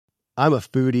I'm a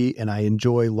foodie and I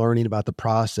enjoy learning about the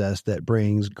process that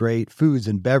brings great foods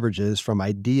and beverages from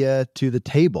idea to the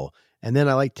table. And then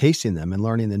I like tasting them and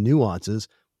learning the nuances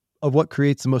of what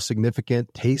creates the most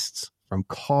significant tastes, from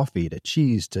coffee to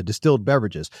cheese to distilled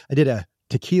beverages. I did a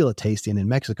tequila tasting in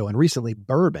Mexico and recently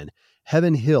bourbon.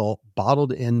 Heaven Hill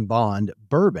bottled in bond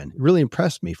bourbon really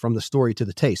impressed me from the story to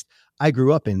the taste. I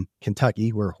grew up in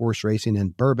Kentucky where horse racing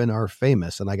and bourbon are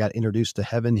famous, and I got introduced to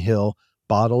Heaven Hill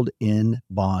bottled in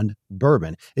bond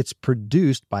bourbon. It's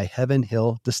produced by Heaven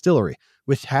Hill Distillery,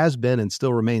 which has been and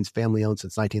still remains family owned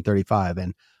since 1935.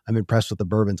 And I'm impressed with the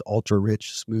bourbon's ultra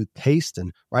rich, smooth taste.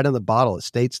 And right on the bottle, it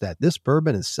states that this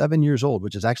bourbon is 7 years old,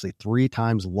 which is actually 3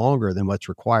 times longer than what's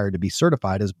required to be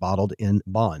certified as bottled in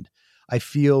bond. I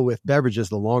feel with beverages,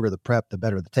 the longer the prep, the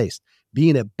better the taste.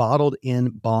 Being a bottled in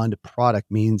bond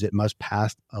product means it must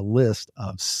pass a list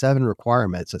of 7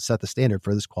 requirements that set the standard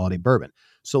for this quality bourbon.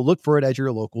 So look for it at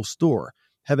your local store.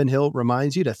 Heaven Hill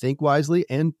reminds you to think wisely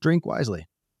and drink wisely.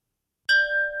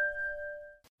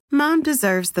 Mom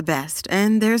deserves the best,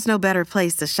 and there's no better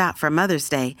place to shop for Mother's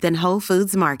Day than Whole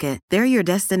Foods Market. They're your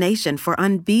destination for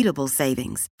unbeatable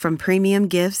savings, from premium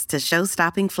gifts to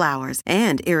show-stopping flowers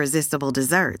and irresistible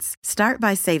desserts. Start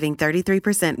by saving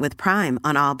 33% with Prime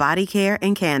on all body care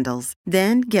and candles.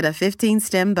 Then get a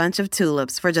 15-stem bunch of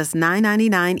tulips for just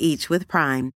 $9.99 each with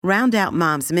Prime. Round out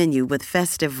Mom's menu with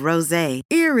festive rosé,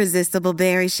 irresistible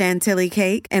berry chantilly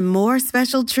cake, and more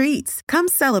special treats. Come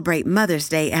celebrate Mother's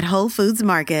Day at Whole Foods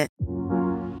Market.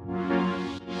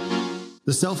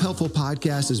 The Self-Helpful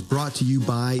Podcast is brought to you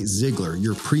by Ziglar,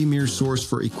 your premier source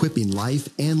for equipping life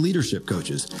and leadership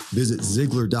coaches. Visit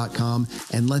Ziglar.com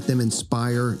and let them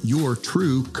inspire your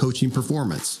true coaching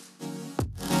performance.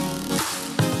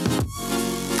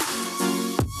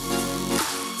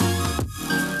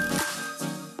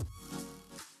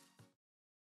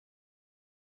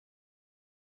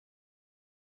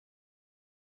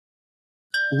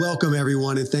 Welcome,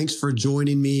 everyone, and thanks for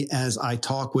joining me as I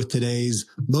talk with today's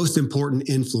most important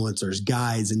influencers,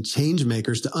 guides, and change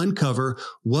makers to uncover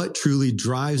what truly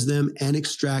drives them and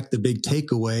extract the big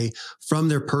takeaway from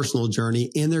their personal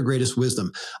journey and their greatest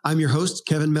wisdom. I'm your host,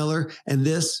 Kevin Miller, and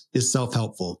this is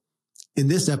Self-Helpful. In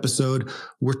this episode,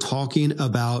 we're talking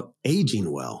about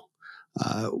aging well.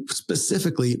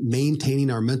 Specifically maintaining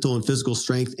our mental and physical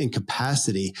strength and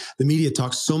capacity. The media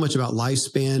talks so much about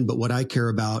lifespan, but what I care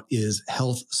about is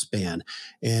health span.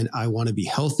 And I want to be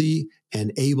healthy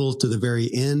and able to the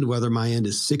very end, whether my end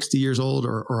is 60 years old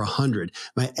or 100.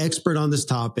 My expert on this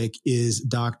topic is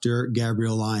Dr.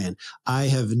 Gabrielle Lyon. I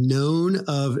have known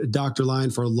of Dr. Lyon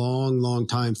for a long, long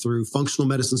time through functional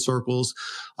medicine circles.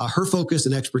 Her focus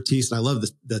and expertise, and I love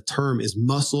the term, is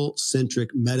muscle-centric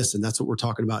medicine. That's what we're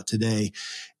talking about today.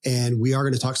 And we are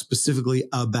going to talk specifically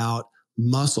about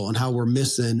muscle and how we're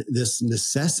missing this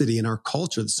necessity in our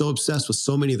culture that's so obsessed with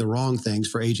so many of the wrong things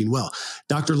for aging well.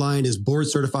 Dr. Lyon is board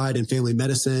certified in family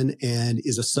medicine and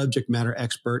is a subject matter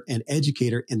expert and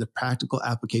educator in the practical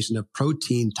application of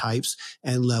protein types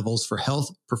and levels for health,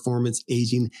 performance,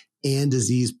 aging, and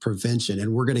disease prevention.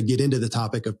 And we're going to get into the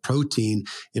topic of protein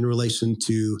in relation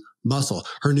to muscle.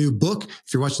 Her new book,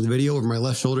 if you're watching the video over my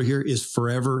left shoulder here, is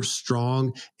Forever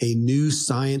Strong, a new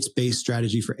science-based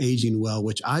strategy for aging well,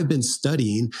 which I've been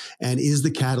studying and is the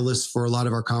catalyst for a lot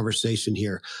of our conversation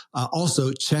here.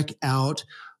 Also, check out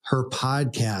her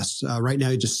podcast. Right now,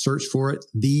 you just search for it,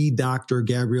 The Dr.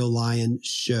 Gabrielle Lyon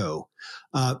Show.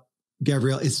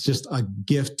 Gabrielle, it's just a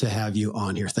gift to have you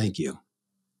on here. Thank you.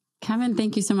 Kevin,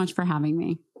 thank you so much for having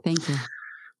me. Thank you.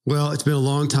 Well, it's been a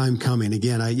long time coming.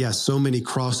 Again, so many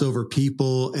crossover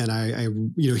people, and I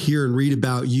hear and read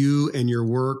about you and your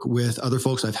work with other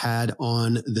folks I've had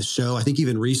on the show. I think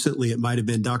even recently it might have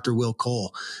been Dr. Will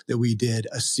Cole that we did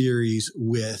a series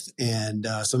with, and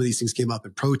some of these things came up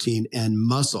in protein and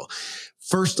muscle.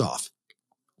 First off,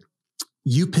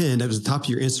 you pinned, it was the top of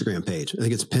your Instagram page, I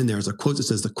think it's pinned there, as a quote that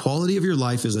says, "The quality of your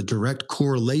life is a direct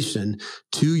correlation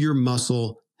to your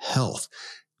muscle health."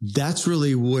 That's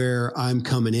really where I'm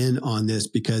coming in on this,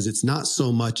 because it's not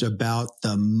so much about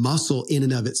the muscle in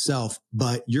and of itself,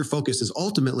 but your focus is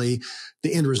ultimately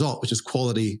the end result, which is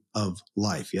quality of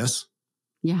life. Yes?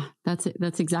 Yeah, that's it.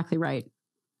 That's exactly right.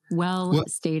 Well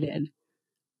stated.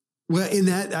 Well, in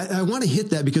that, I want to hit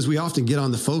that because we often get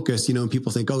on the focus, and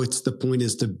people think, oh, it's the point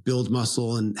is to build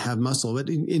muscle and have muscle, but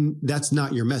that's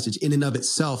not your message in and of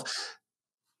itself.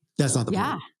 That's not the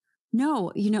point.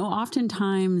 No,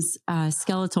 oftentimes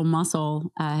skeletal muscle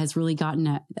has really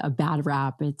gotten a bad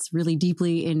rap. It's really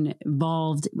deeply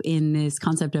involved in this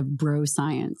concept of bro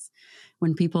science.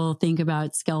 When people think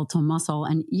about skeletal muscle,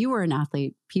 and you were an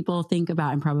athlete, people think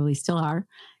about, and probably still are,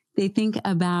 They think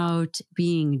about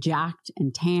being jacked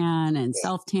and tan and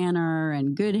self-tanner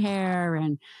and good hair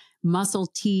and muscle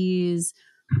tees.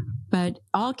 But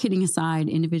all kidding aside,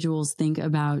 individuals think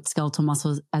about skeletal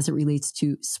muscles as it relates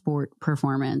to sport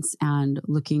performance and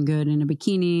looking good in a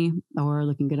bikini or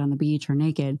looking good on the beach or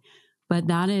naked. But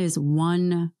that is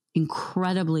one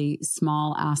incredibly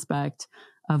small aspect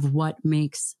of what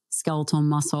makes skeletal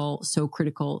muscle so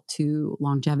critical to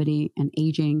longevity and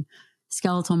aging.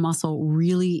 Skeletal muscle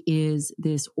really is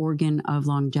this organ of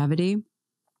longevity.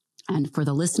 And for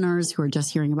the listeners who are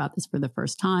just hearing about this for the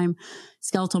first time,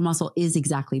 skeletal muscle is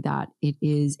exactly that. It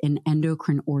is an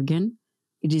endocrine organ.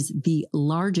 It is the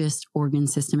largest organ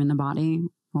system in the body.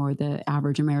 For the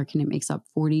average American, it makes up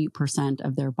 40%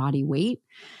 of their body weight.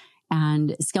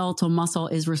 And skeletal muscle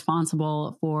is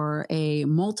responsible for a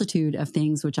multitude of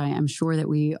things, which I am sure that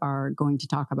we are going to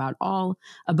talk about, all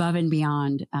above and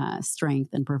beyond strength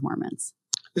and performance.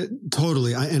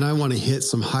 Totally. I want to hit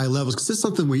some high levels because it's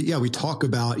something we talk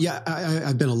about.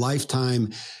 I've been a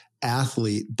lifetime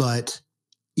athlete, but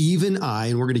even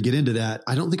and we're going to get into that,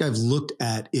 I don't think I've looked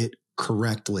at it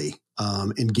correctly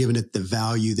and given it the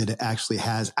value that it actually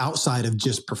has outside of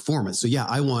just performance. So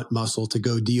I want muscle to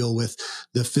go deal with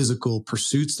the physical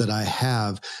pursuits that I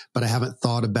have, but I haven't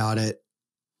thought about it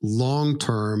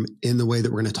long-term in the way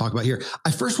that we're going to talk about here.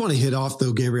 I first want to hit off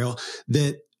though, Gabrielle,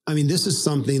 that this is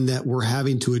something that we're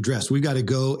having to address. We've got to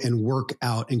go and work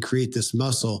out and create this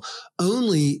muscle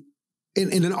only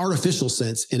in an artificial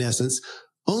sense, in essence,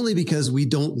 only because we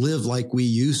don't live like we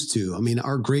used to.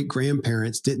 Our great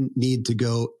grandparents didn't need to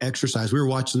go exercise. We were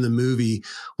watching the movie,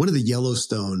 one of the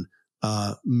Yellowstone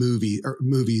movies,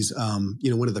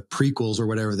 one of the prequels or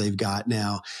whatever they've got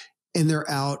now. And they're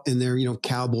out and they're,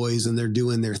 cowboys and they're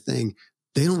doing their thing.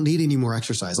 They don't need any more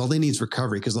exercise. All they need is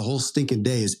recovery because the whole stinking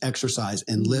day is exercise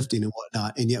and lifting and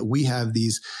whatnot. And yet we have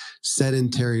these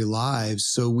sedentary lives.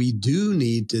 So we do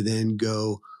need to then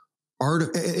go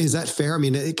is that fair?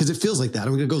 Because it feels like that. I'm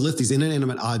going to go lift these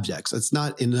inanimate objects. It's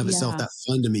not in and of itself that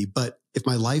fun to me. But if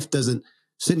my life doesn't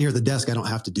sitting here at the desk, I don't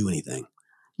have to do anything.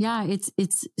 Yeah,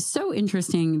 it's so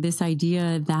interesting, this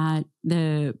idea that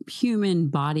the human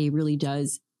body really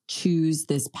does choose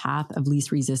this path of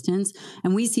least resistance.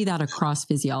 And we see that across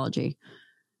physiology.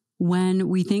 When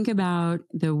we think about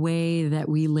the way that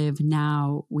we live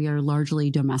now, we are largely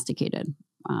domesticated.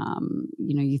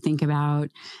 You think about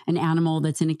an animal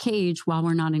that's in a cage. While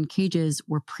we're not in cages,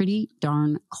 we're pretty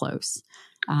darn close.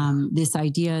 This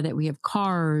idea that we have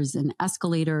cars and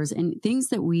escalators and things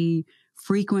that we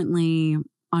frequently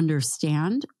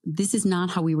understand, this is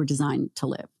not how we were designed to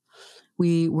live.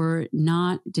 We were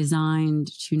not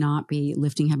designed to not be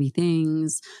lifting heavy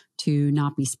things, to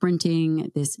not be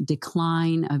sprinting. This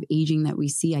decline of aging that we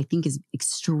see, I think, is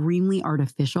extremely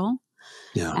artificial.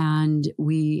 Yeah. And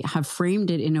we have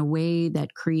framed it in a way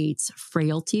that creates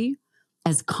frailty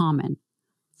as common.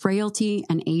 Frailty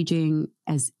and aging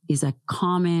is a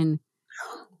common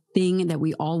thing that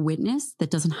we all witness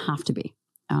that doesn't have to be.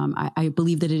 I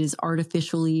believe that it is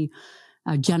artificially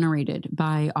generated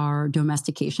by our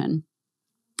domestication.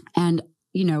 And,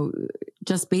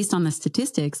 just based on the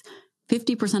statistics,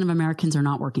 50% of Americans are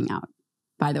not working out,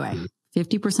 by the way.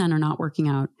 50% are not working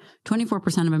out.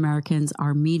 24% of Americans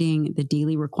are meeting the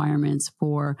daily requirements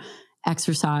for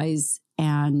exercise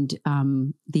and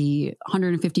the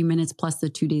 150 minutes plus the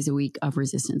 2 days a week of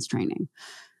resistance training.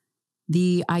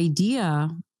 The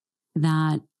idea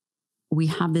that we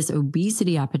have this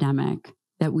obesity epidemic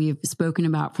that we've spoken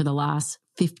about for the last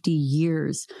 50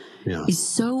 years is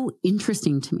so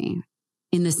interesting to me,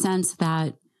 in the sense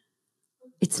that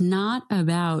it's not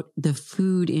about the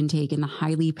food intake and the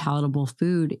highly palatable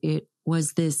food. It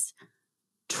was this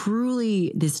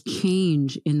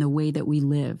change in the way that we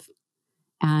live,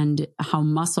 and how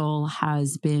muscle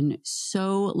has been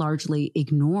so largely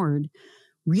ignored,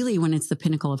 really, when it's the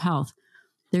pinnacle of health.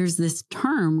 There's this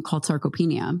term called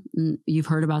sarcopenia. You've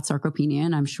heard about sarcopenia,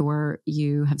 and I'm sure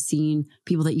you have seen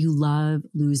people that you love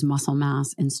lose muscle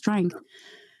mass and strength.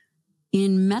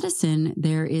 In medicine,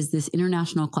 there is this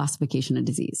international classification of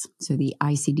disease, so the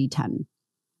ICD-10.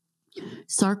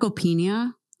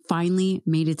 Sarcopenia finally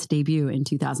made its debut in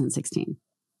 2016.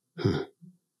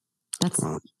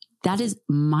 That is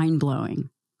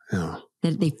mind-blowing. Yeah.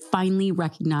 That they finally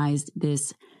recognized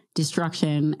this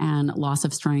destruction and loss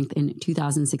of strength in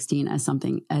 2016 as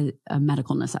something, a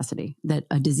medical necessity, that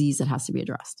a disease that has to be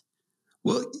addressed.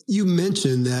 Well, you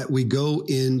mentioned that we go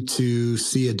in to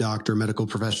see a doctor, medical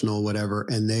professional, whatever,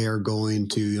 and they are going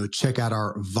to check out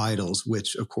our vitals,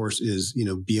 which of course is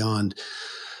beyond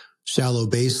shallow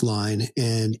baseline.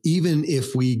 And even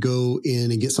if we go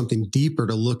in and get something deeper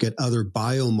to look at other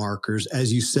biomarkers,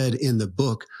 as you said in the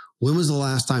book, when was the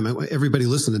last time, everybody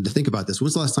listening to think about this,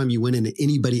 when's the last time you went in and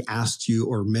anybody asked you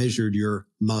or measured your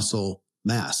muscle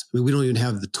mass? I mean, we don't even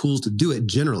have the tools to do it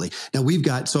generally. Now we've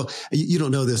got, so you don't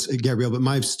know this, Gabrielle, but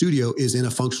my studio is in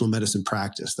a functional medicine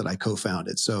practice that I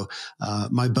co-founded. So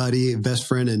my buddy, best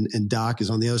friend, and Doc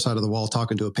is on the other side of the wall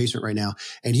talking to a patient right now,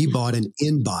 and he bought an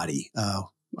InBody.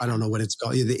 I don't know what it's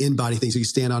called. The InBody thing. So you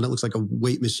stand on it, looks like a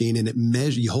weight machine, and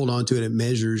you hold on to it. It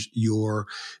measures your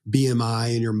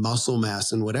BMI and your muscle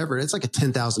mass and whatever. It's like a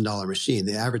 $10,000 machine.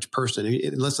 The average person,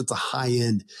 unless it's a high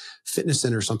end fitness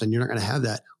center or something, you're not going to have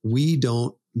that. We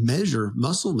don't measure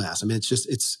muscle mass. I mean,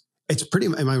 it's pretty,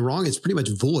 am I wrong? It's pretty much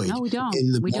void. No, we don't.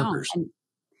 In the we markers. Don't. And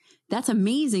that's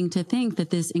amazing to think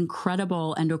that this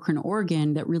incredible endocrine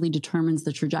organ that really determines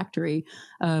the trajectory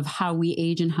of how we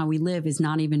age and how we live is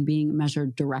not even being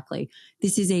measured directly.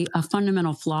 This is a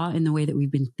fundamental flaw in the way that we've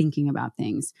been thinking about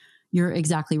things. You're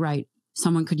exactly right.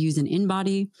 Someone could use an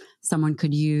InBody. Someone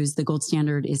could use, the gold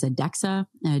standard is a DEXA.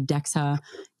 A DEXA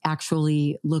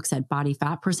actually looks at body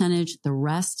fat percentage. The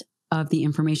rest of the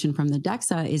information from the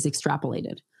DEXA is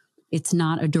extrapolated. It's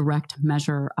not a direct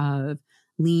measure of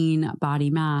lean body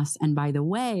mass. And by the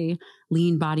way,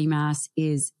 lean body mass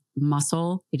is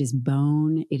muscle, it is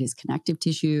bone, it is connective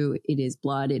tissue, it is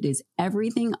blood, it is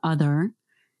everything other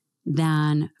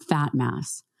than fat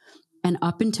mass. And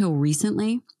up until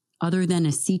recently, other than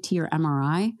a CT or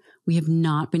MRI, we have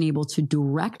not been able to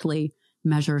directly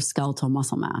measure skeletal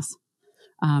muscle mass.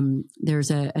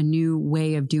 There's a new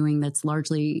way of doing that's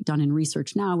largely done in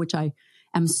research now, which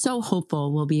I'm so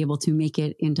hopeful we'll be able to make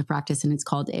it into practice. And it's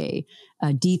called a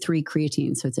D3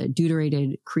 creatine. So it's a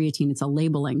deuterated creatine. It's a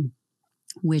labeling,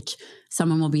 which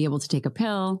someone will be able to take a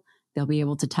pill. They'll be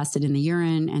able to test it in the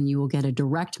urine, and you will get a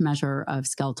direct measure of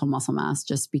skeletal muscle mass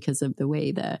just because of the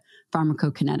way the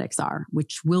pharmacokinetics are,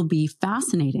 which will be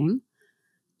fascinating.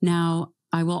 Now,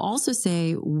 I will also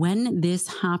say when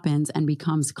this happens and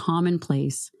becomes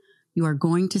commonplace, you are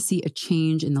going to see a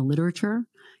change in the literature.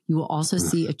 You will also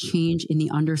see a change in the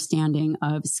understanding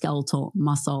of skeletal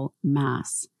muscle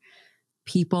mass.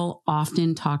 People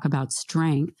often talk about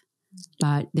strength,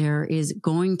 but there is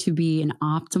going to be an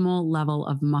optimal level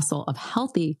of muscle, of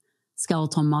healthy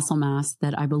skeletal muscle mass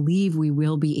that I believe we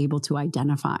will be able to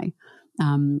identify.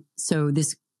 So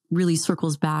this really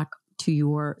circles back to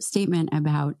your statement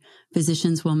about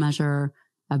physicians will measure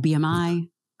a BMI,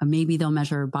 maybe they'll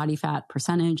measure body fat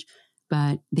percentage,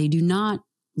 but they do not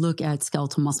look at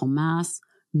skeletal muscle mass,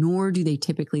 nor do they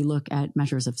typically look at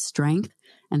measures of strength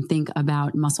and think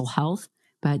about muscle health,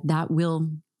 but that will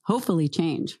hopefully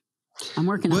change. I'm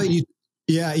working on it.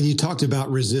 Yeah. And you talked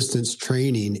about resistance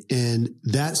training, and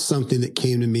that's something that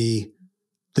came to me,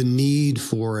 the need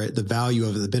for it, the value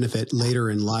of it, the benefit later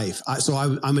in life.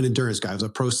 I'm an endurance guy. I was a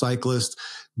pro cyclist.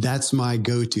 That's my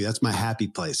go-to. That's my happy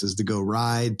place, is to go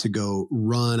ride, to go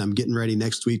run. I'm getting ready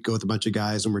next week, go with a bunch of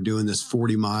guys, and we're doing this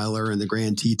 40-miler and the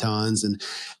Grand Tetons.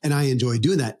 And I enjoy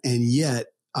doing that. And yet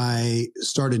I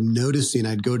started noticing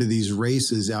I'd go to these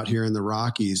races out here in the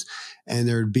Rockies, and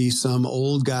there'd be some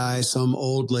old guy, some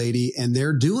old lady, and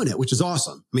they're doing it, which is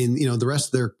awesome. I mean, the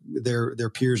rest of their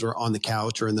peers are on the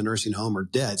couch or in the nursing home or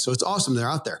dead. So it's awesome they're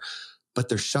out there, but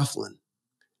they're shuffling.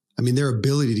 I mean, their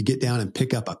ability to get down and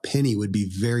pick up a penny would be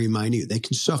very minute. They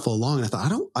can shuffle along. And I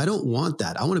thought, I don't want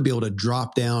that. I want to be able to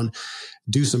drop down,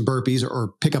 do some burpees,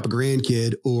 or pick up a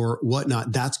grandkid or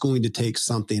whatnot. That's going to take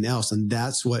something else. And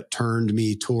that's what turned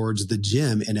me towards the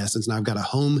gym, in essence. And I've got a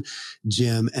home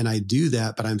gym and I do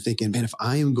that, but I'm thinking, man, if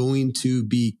I am going to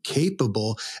be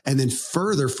capable, and then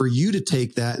further for you to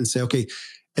take that and say, okay,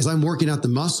 as I'm working out the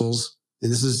muscles,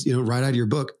 and this is, right out of your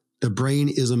book, the brain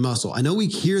is a muscle. I know we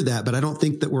hear that, but I don't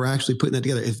think that we're actually putting that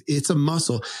together. If it's a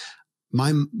muscle,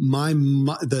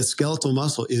 the skeletal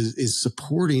muscle is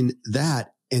supporting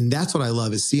that. And that's what I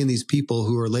love, is seeing these people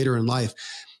who are later in life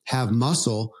have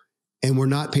muscle, and we're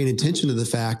not paying attention to the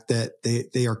fact that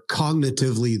they are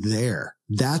cognitively there.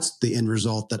 That's the end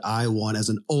result that I want as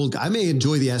an old guy. I may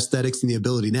enjoy the aesthetics and the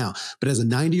ability now, but as a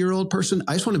 90-year-old person,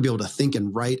 I just want to be able to think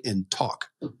and write and talk.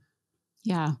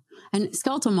 Yeah. And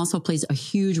skeletal muscle plays a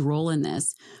huge role in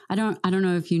this. I don't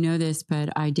know if you know this, but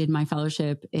I did my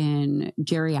fellowship in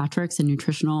geriatrics and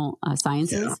nutritional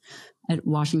sciences at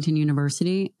Washington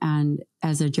University. And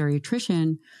as a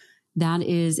geriatrician, that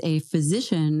is a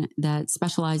physician that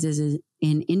specializes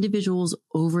in individuals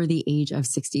over the age of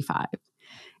 65.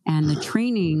 And the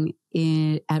training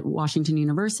at Washington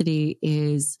University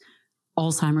is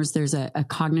Alzheimer's. There's a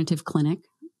cognitive clinic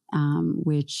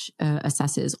which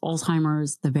assesses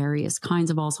Alzheimer's, the various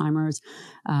kinds of Alzheimer's,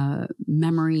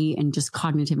 memory, and just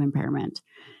cognitive impairment.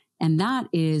 And that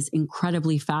is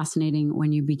incredibly fascinating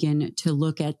when you begin to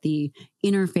look at the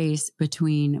interface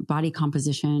between body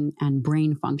composition and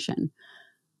brain function.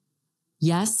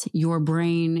 Yes, your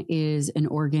brain is an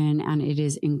organ and it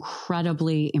is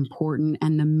incredibly important.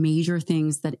 And the major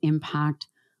things that impact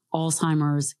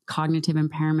Alzheimer's, cognitive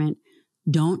impairment,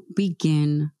 don't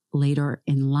begin later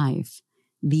in life.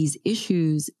 These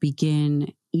issues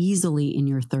begin easily in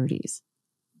your 30s.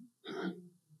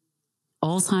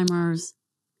 Alzheimer's,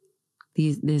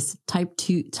 this type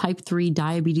 3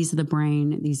 diabetes of the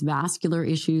brain, these vascular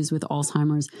issues with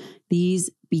Alzheimer's, these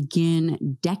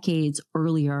begin decades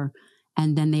earlier,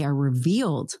 and then they are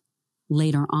revealed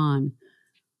later on.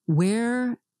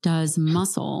 Where does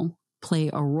muscle play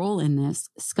a role in this?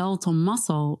 Skeletal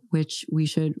muscle, which we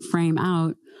should frame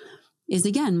out, is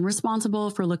again responsible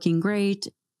for looking great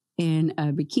in a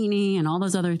bikini and all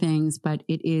those other things, but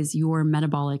it is your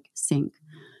metabolic sink.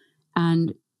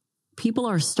 And people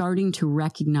are starting to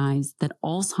recognize that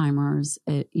Alzheimer's,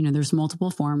 there's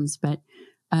multiple forms, but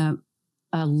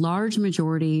a large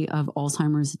majority of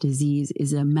Alzheimer's disease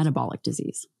is a metabolic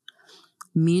disease,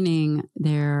 meaning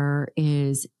there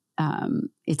is,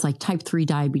 it's like type 3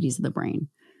 diabetes of the brain.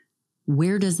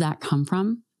 Where does that come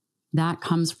from? That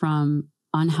comes from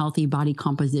unhealthy body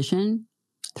composition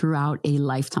throughout a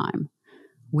lifetime.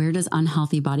 Where does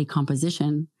unhealthy body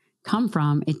composition come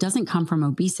from? It doesn't come from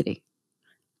obesity.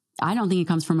 I don't think it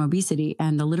comes from obesity.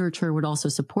 And the literature would also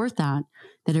support that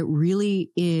it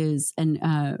really is.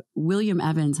 And William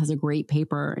Evans has a great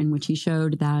paper in which he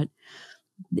showed that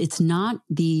it's not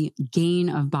the gain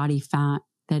of body fat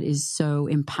that is so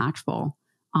impactful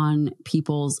on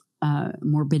people's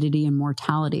morbidity and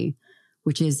mortality,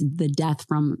 which is the death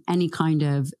from any kind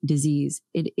of disease.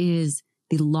 It is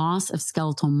the loss of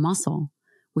skeletal muscle,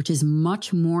 which is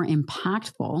much more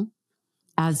impactful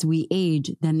as we age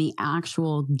than the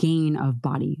actual gain of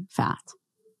body fat.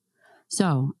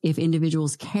 So if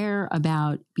individuals care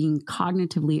about being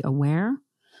cognitively aware,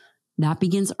 that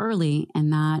begins early,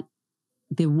 and that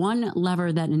the one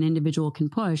lever that an individual can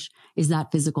push is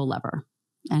that physical lever.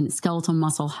 And skeletal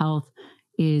muscle health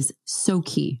is so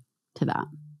key to that.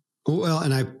 Well,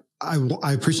 and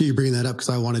I appreciate you bringing that up, because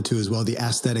I wanted to as well. The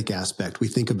aesthetic aspect, we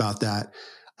think about that.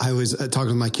 I was talking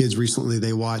to my kids recently.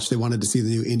 They wanted to see the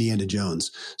new Indiana Jones.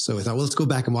 So I thought, well, let's go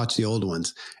back and watch the old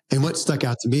ones. And what stuck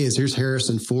out to me is here's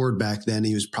Harrison Ford back then.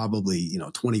 He was probably,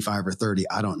 25 or 30.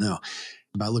 I don't know,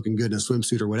 about looking good in a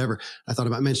swimsuit or whatever. I thought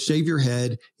about, man, shave your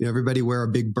head. Everybody wear a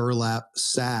big burlap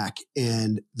sack.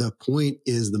 And the point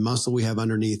is the muscle we have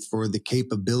underneath for the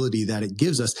capability that it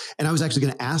gives us. And I was actually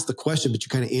going to ask the question, but you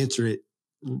kind of answered it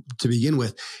to begin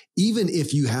with. Even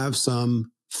if you have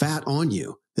some fat on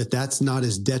you, that's not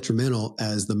as detrimental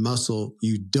as the muscle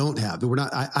you don't have. But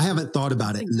I haven't thought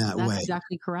about it in that way. That's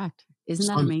exactly correct.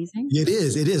 Isn't that amazing? It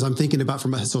is. I'm thinking about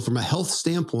from a health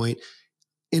standpoint,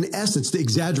 in essence, to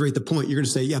exaggerate the point, you're going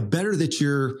to say, yeah, better that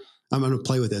I'm going to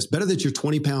play with this, better that you're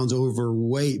 20 pounds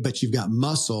overweight, but you've got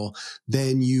muscle,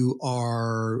 than you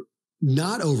are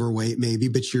not overweight maybe,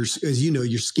 but you're, as you know,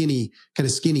 you're skinny, kind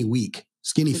of skinny, weak,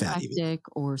 skinny fat.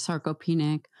 Or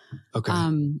sarcopenic.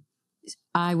 Okay.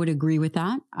 I would agree with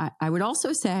that. I would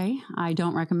also say I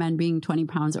don't recommend being 20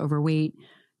 pounds overweight,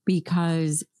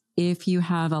 because if you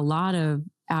have a lot of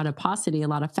adiposity, a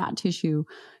lot of fat tissue,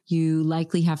 you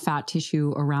likely have fat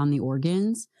tissue around the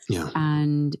organs. Yeah.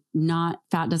 And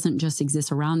fat doesn't just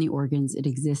exist around the organs, it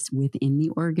exists within the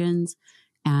organs.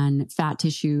 And fat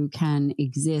tissue can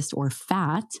exist, or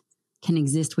fat can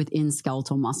exist within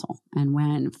skeletal muscle. And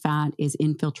when fat is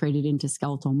infiltrated into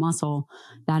skeletal muscle,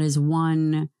 that is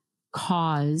a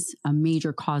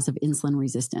major cause of insulin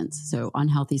resistance. So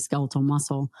unhealthy skeletal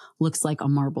muscle looks like a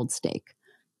marbled steak.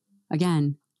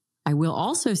 Again, I will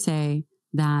also say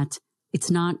that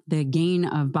it's not the gain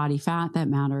of body fat that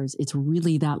matters. It's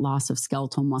really that loss of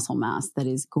skeletal muscle mass that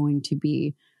is going to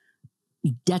be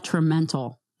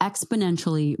detrimental,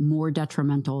 exponentially more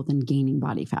detrimental than gaining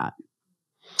body fat.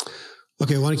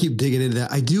 Okay, I want to keep digging into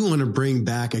that. I do want to bring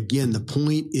back, again, the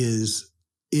point is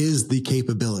the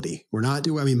capability.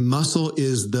 Muscle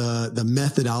is the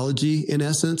methodology in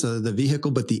essence, the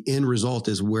vehicle, but the end result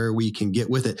is where we can get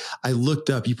with it. I looked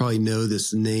up, you probably know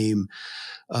this name,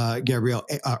 Gabrielle,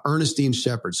 Ernestine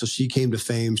Shepherd. So she came to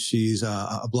fame. She's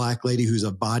a Black lady who's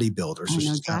a bodybuilder. So I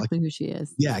know exactly who she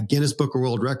is. Yeah, Guinness Book of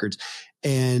World Records.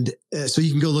 And so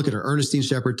you can go look at her, Ernestine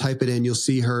Shepherd, type it in. You'll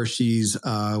see her. She's,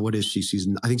 what is she?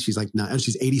 I think she's like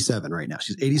she's 87 right now.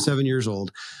 She's 87 years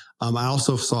old. I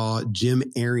also saw Jim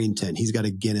Arrington. He's got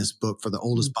a Guinness book for the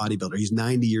oldest bodybuilder. He's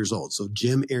 90 years old. So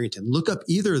Jim Arrington, look up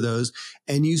either of those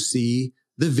and you see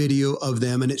the video of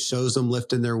them and it shows them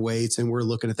lifting their weights. And we're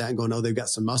looking at that and going, oh, they've got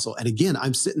some muscle. And again,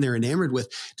 I'm sitting there enamored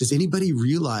with, does anybody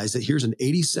realize that here's an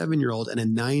 87-year-old and a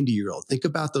 90-year-old? Think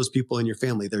about those people in your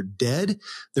family. They're dead.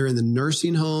 They're in the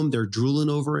nursing home. They're drooling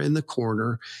over in the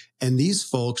corner. And these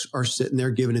folks are sitting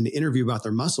there giving an interview about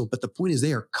their muscle. But the point is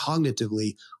they are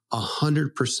cognitively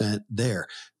 100% there.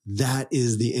 That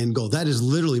is the end goal. That is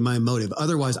literally my motive.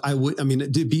 Otherwise,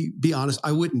 to be honest,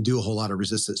 I wouldn't do a whole lot of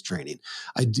resistance training.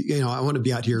 I want to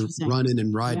be out here running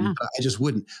and riding, but I just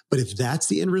wouldn't. But if that's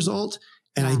the end result,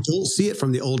 and I don't see it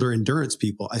from the older endurance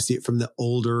people, I see it from the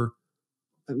older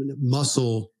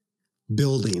muscle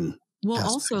building.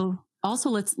 Well, aspect. also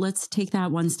let's take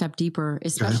that one step deeper,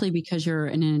 especially because you're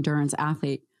an endurance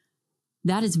athlete.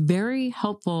 That is very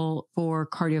helpful for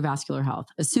cardiovascular health,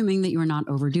 assuming that you're not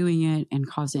overdoing it and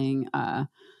causing,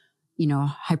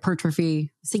 hypertrophy,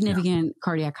 significant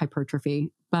cardiac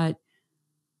hypertrophy. But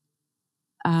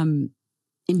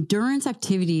endurance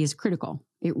activity is critical.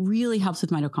 It really helps with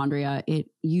mitochondria.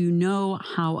 You know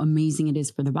how amazing it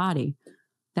is for the body.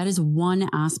 That is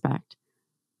one aspect.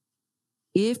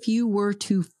 If you were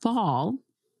to fall,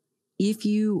 if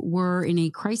you were in a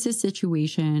crisis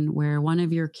situation where one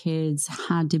of your kids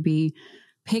had to be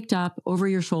picked up over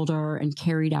your shoulder and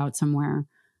carried out somewhere,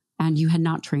 and you had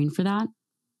not trained for that,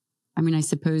 I mean, I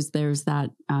suppose there's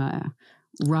that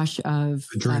rush of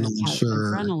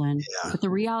adrenaline. Yeah. But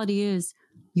the reality is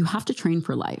you have to train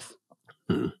for life.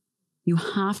 You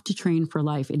have to train for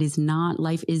life.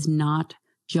 Life is not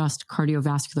just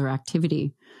cardiovascular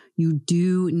activity. You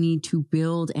do need to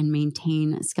build and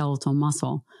maintain skeletal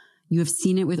muscle. You have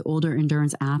seen it with older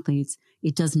endurance athletes.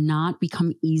 It does not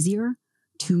become easier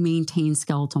to maintain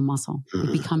skeletal muscle.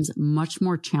 It becomes much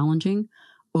more challenging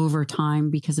over time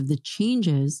because of the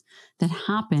changes that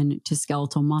happen to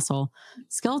skeletal muscle.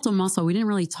 Skeletal muscle, we didn't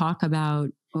really talk about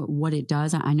what it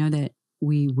does. I know that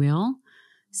we will.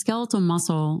 Skeletal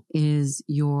muscle is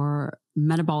your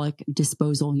metabolic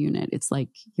disposal unit. It's like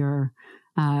your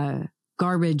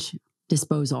garbage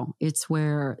disposal. It's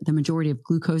where the majority of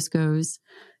glucose goes.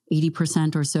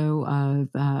 80% or so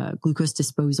of glucose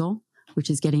disposal, which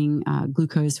is getting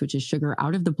glucose, which is sugar,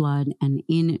 out of the blood and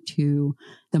into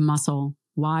the muscle.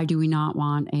 Why do we not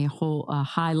want a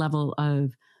high level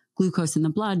of glucose in the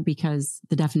blood? Because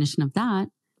the definition of that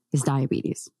is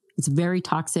diabetes. It's very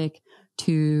toxic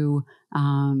to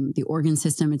the organ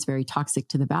system. It's very toxic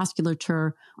to the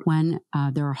vasculature when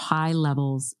there are high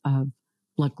levels of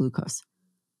blood glucose.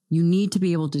 You need to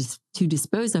be able to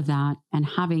dispose of that, and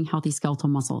having healthy skeletal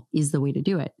muscle is the way to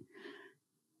do it.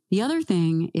 The other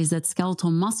thing is that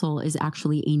skeletal muscle is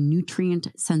actually a nutrient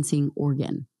sensing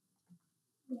organ.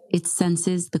 It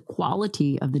senses the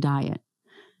quality of the diet.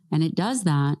 And it does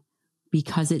that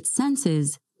because it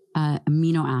senses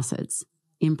amino acids,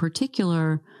 in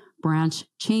particular, branch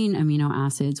chain amino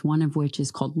acids, one of which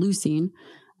is called leucine.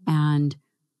 And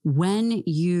when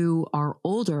you are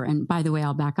older, and by the way,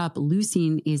 I'll back up,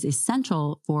 leucine is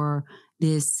essential for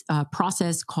this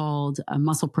process called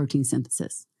muscle protein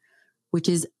synthesis, which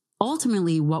is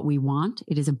ultimately what we want.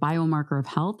 It is a biomarker of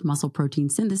health. Muscle protein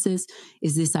synthesis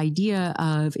is this idea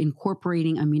of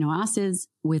incorporating amino acids,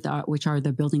 which are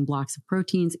the building blocks of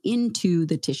proteins, into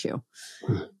the tissue.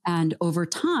 And over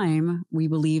time, we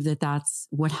believe that that's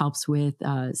what helps with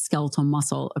skeletal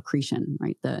muscle accretion,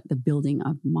 right? The building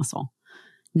of muscle.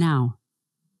 Now,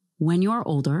 when you're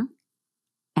older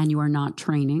and you are not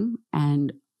training,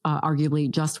 and arguably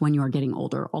just when you are getting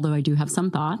older, although I do have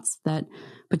some thoughts that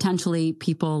potentially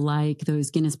people like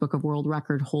those Guinness Book of World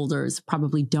Record holders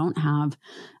probably don't have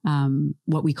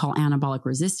what we call anabolic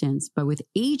resistance. But with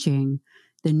aging,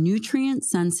 the nutrient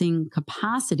sensing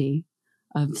capacity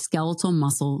of skeletal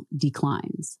muscle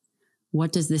declines.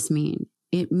 What does this mean?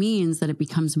 It means that it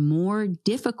becomes more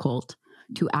difficult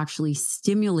to actually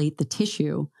stimulate the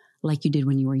tissue like you did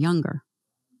when you were younger.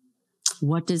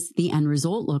 What does the end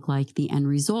result look like? The end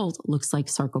result looks like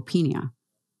sarcopenia.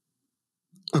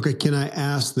 Okay. Can I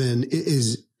ask then,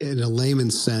 is in a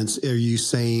layman's sense, are you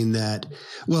saying that,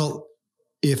 well,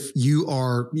 if you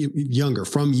are younger,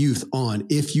 from youth on,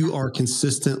 if you are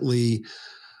consistently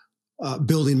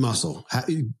building muscle,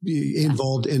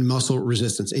 involved in muscle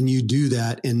resistance, and you do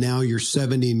that, and now you're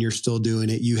 70 and you're still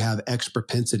doing it, you have X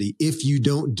propensity. If you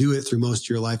don't do it through most of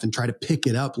your life and try to pick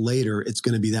it up later, it's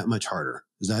going to be that much harder.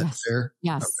 Is that fair?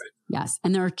 Yes. Yes.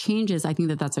 And there are changes. I think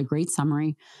that that's a great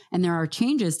summary. And there are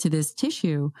changes to this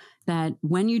tissue that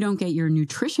when you don't get your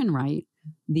nutrition right,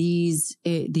 these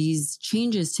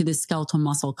changes to the skeletal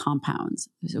muscle compounds.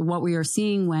 So what we are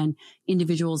seeing when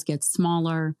individuals get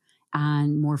smaller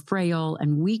and more frail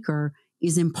and weaker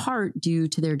is in part due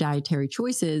to their dietary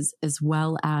choices as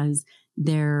well as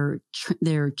their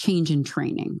change in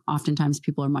training. Oftentimes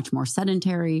people are much more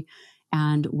sedentary.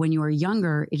 And when you are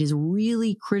younger, it is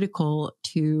really critical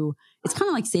it's kind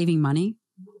of like saving money.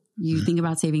 You think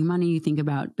about saving money, you think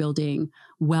about building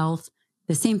wealth.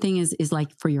 The same thing is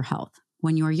like for your health.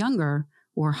 When you are younger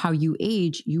or how you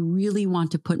age, you really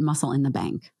want to put muscle in the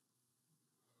bank.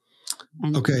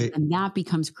 And that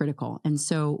becomes critical. And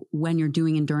so when you're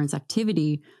doing endurance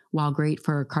activity, while great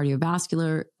for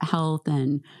cardiovascular health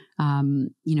and,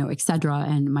 et cetera,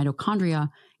 and mitochondria,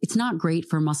 it's not great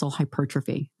for muscle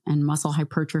hypertrophy. And muscle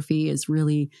hypertrophy is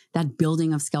really that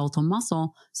building of skeletal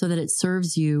muscle so that it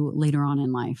serves you later on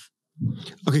in life.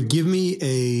 Okay. Give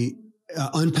me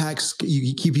unpack.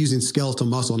 You keep using skeletal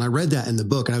muscle. And I read that in the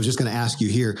book and I was just going to ask you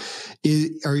here,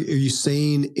 are you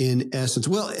saying in essence,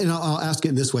 well, and I'll ask it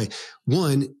in this way.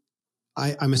 One,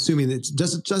 I'm assuming that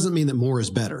it doesn't mean that more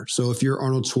is better. So if you're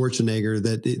Arnold Schwarzenegger,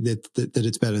 that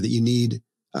it's better, that you need,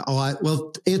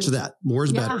 answer that. More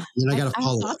is better. And I got to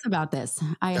follow up.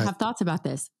 I have thoughts about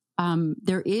this.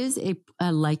 There is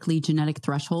a likely genetic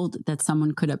threshold that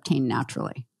someone could obtain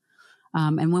naturally.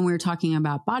 And when we're talking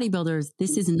about bodybuilders,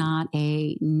 this is not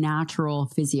a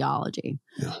natural physiology.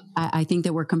 Yeah. I think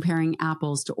that we're comparing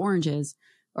apples to oranges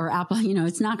or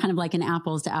it's not kind of like an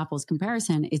apples to apples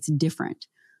comparison. It's different.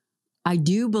 I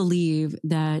do believe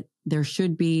that there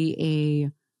should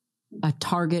be a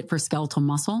target for skeletal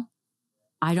muscle.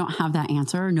 I don't have that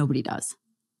answer. Nobody does.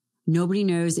 Nobody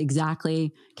knows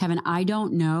exactly. Kevin, I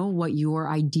don't know what your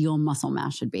ideal muscle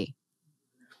mass should be.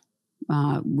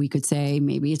 We could say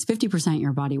maybe it's 50%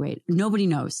 your body weight. Nobody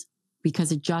knows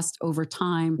because it just over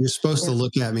time. You're supposed to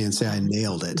look at me and say, I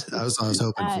nailed it. I was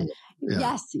hoping for. Yeah.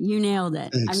 Yes, you nailed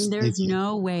it. Thanks. I mean, there's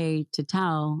no way to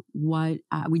tell what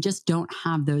we just don't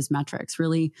have those metrics.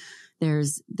 Really,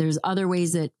 there's other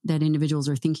ways that individuals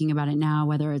are thinking about it now,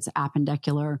 whether it's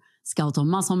appendicular skeletal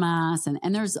muscle mass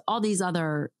and there's all these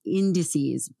other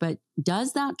indices. But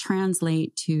does that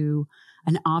translate to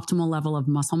an optimal level of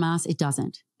muscle mass? It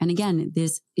doesn't. And again,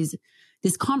 this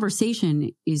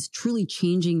conversation is truly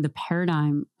changing the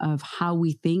paradigm of how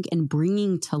we think and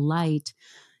bringing to light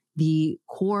the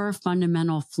core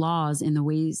fundamental flaws in the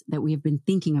ways that we have been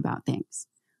thinking about things.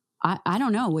 I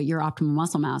don't know what your optimal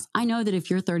muscle mass. I know that if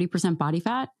you're 30% body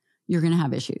fat, you're going to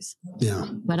have issues. Yeah.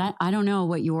 But I don't know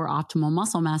what your optimal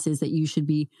muscle mass is that you should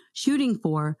be shooting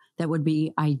for that would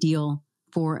be ideal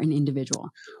for an individual.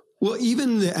 Well,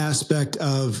 even the aspect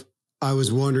of, I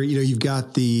was wondering, you've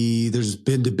got there's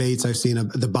been debates I've seen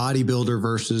of the bodybuilder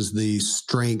versus the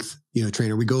strength,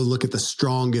 trainer. We go look at the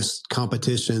strongest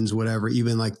competitions, whatever,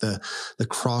 even like the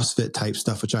CrossFit type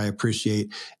stuff, which I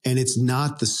appreciate. And it's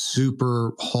not the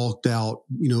super hulked out,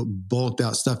 bulked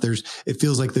out stuff. It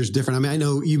feels like there's different. I mean, I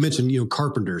know you mentioned,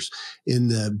 carpenters in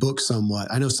the book somewhat.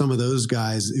 I know some of those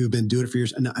guys who've been doing it for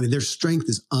years. And I mean, their strength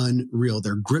is unreal.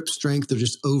 Their grip strength, their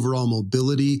just overall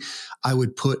mobility, I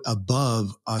would put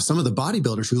above some of the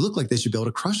bodybuilders who look like they should be able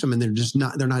to crush them. And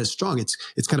they're not as strong.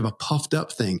 It's kind of a puffed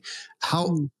up thing.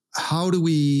 How do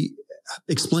we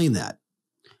explain that?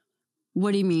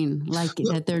 What do you mean? Like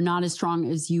that they're not as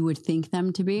strong as you would think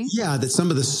them to be? Yeah, that some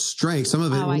of the strength, some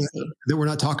of it that we're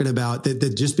not talking about,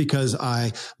 that just because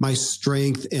my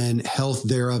strength and health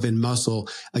thereof in muscle,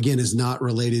 again, is not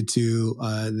related to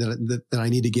that I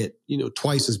need to get,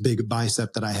 twice as big a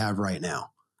bicep that I have right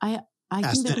now. I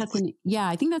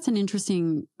think that's an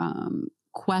interesting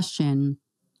question.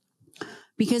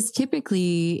 Because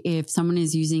typically, if someone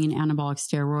is using an anabolic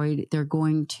steroid, they're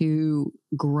going to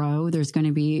grow. There's going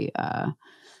to be,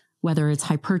 whether it's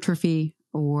hypertrophy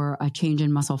or a change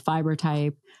in muscle fiber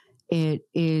type, it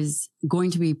is going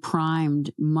to be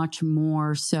primed much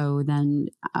more so than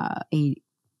a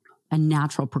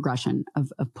natural progression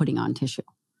of putting on tissue.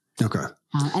 Okay.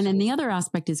 And then the other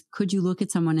aspect is, could you look at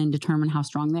someone and determine how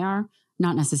strong they are?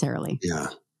 Not necessarily. Yeah.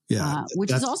 Yeah.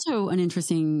 Which is also an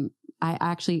interesting, I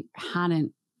actually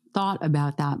hadn't thought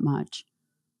about that much.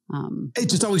 It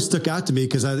just always stuck out to me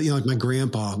because like my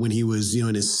grandpa, when he was,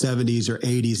 in his 70s or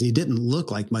 80s, he didn't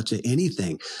look like much of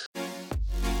anything.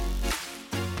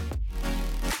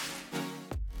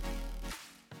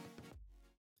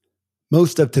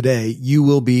 Most of today, you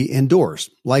will be indoors,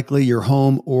 likely your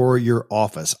home or your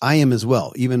office. I am as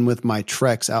well. Even with my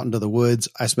treks out into the woods,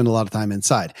 I spend a lot of time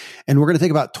inside. And we're going to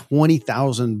think about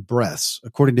 20,000 breaths.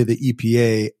 According to the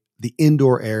EPA, The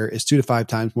indoor air is 2 to 5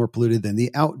 times more polluted than the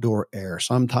outdoor air,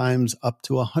 sometimes up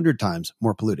to 100 times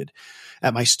more polluted.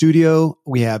 At my studio,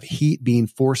 we have heat being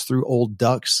forced through old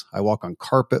ducts. I walk on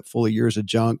carpet full of years of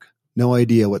junk. No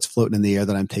idea what's floating in the air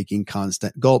that I'm taking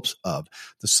constant gulps of.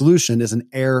 The solution is an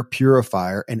air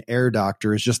purifier, and Air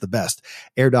Doctor is just the best.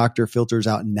 Air Doctor filters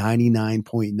out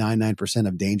 99.99%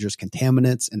 of dangerous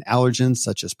contaminants and allergens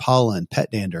such as pollen,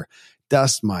 pet dander,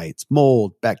 dust mites,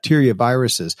 mold, bacteria,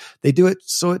 viruses. They do it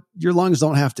so your lungs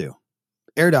don't have to.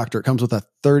 Air Doctor comes with a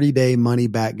 30-day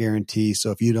money-back guarantee,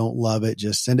 so if you don't love it,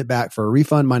 just send it back for a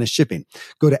refund minus shipping.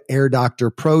 Go to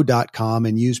airdoctorpro.com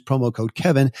and use promo code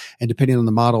Kevin, and depending on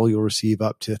the model, you'll receive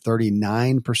up to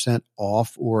 39%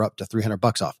 off or up to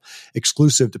 $300 off.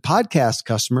 Exclusive to podcast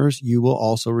customers, you will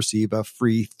also receive a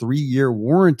free 3-year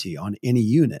warranty on any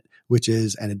unit, which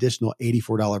is an additional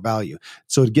 $84 value.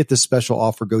 So to get this special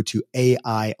offer, go to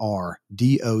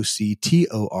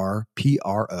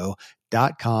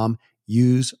airdoctorpro.com.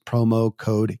 Use promo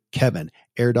code Kevin.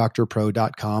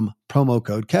 airdoctorpro.com, promo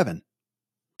code Kevin.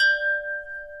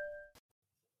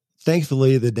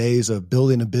 Thankfully, the days of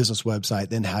building a business website,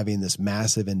 then having this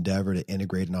massive endeavor to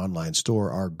integrate an online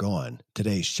store are gone.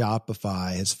 Today,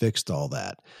 Shopify has fixed all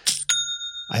that.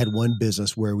 I had one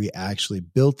business where we actually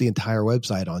built the entire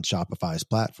website on Shopify's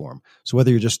platform. So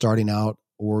whether you're just starting out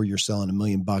or you're selling $1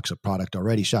 million of product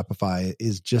already, Shopify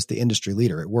is just the industry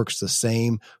leader. It works the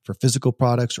same for physical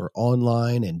products or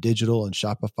online and digital, and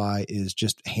Shopify is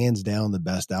just hands down the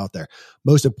best out there.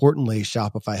 Most importantly,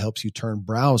 Shopify helps you turn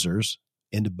browsers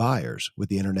into buyers with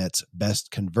the internet's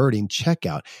best converting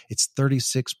checkout. It's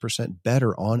 36%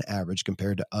 better on average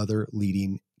compared to other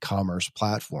leading commerce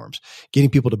platforms. Getting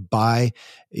people to buy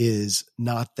is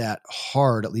not that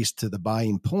hard, at least to the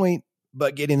buying point,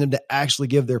 but getting them to actually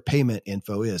give their payment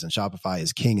info is, and Shopify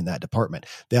is king in that department.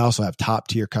 They also have top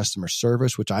tier customer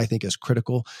service, which I think is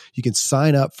critical. You can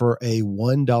sign up for a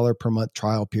 $1 per month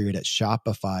trial period at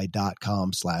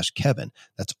shopify.com/Kevin.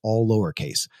 That's all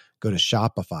lowercase. Go to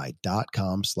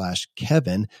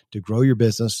shopify.com/Kevin to grow your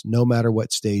business no matter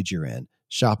what stage you're in.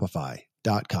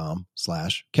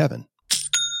 Shopify.com/Kevin.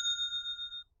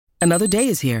 Another day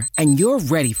is here, and you're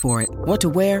ready for it. What to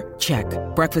wear?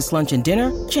 Check. Breakfast, lunch, and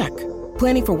dinner? Check.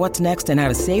 Planning for what's next and how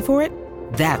to save for it?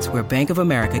 That's where Bank of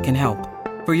America can help.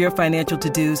 For your financial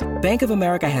to-dos, Bank of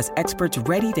America has experts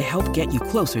ready to help get you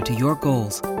closer to your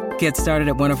goals. Get started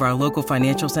at one of our local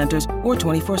financial centers or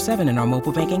 24/7 in our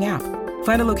mobile banking app.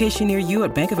 Find a location near you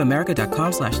at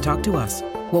bankofamerica.com/talktous.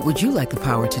 What would you like the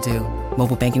power to do?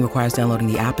 Mobile banking requires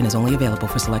downloading the app and is only available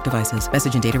for select devices.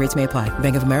 Message and data rates may apply.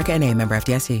 Bank of America NA, member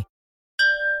FDIC.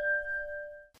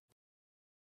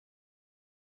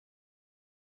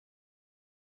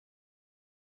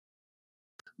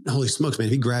 Holy smokes, man.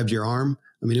 He grabbed your arm.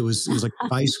 I mean, it was like a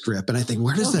vice grip. And I think,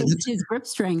 where does his grip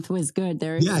strength was good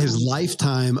there. Yeah, his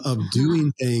lifetime of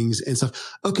doing things and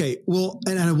stuff. Okay, well,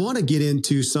 and I want to get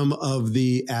into some of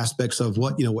the aspects of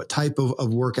what type of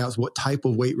workouts, what type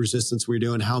of weight resistance we're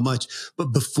doing, how much.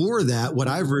 But before that, what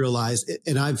I've realized,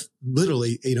 and I've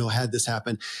literally, had this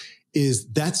happen, is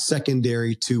that's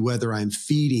secondary to whether I'm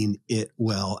feeding it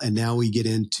well. And now we get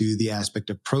into the aspect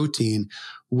of protein,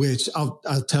 which I'll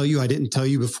tell you, I didn't tell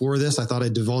you before this. I thought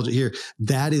I'd divulge it here.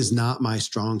 That is not my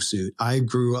strong suit. I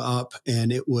grew up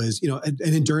and it was, an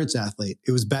endurance athlete.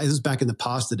 This was back in the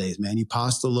pasta days, man. You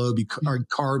pasta load, or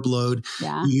carb load.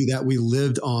 Yeah. You do that. We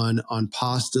lived on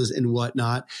pastas and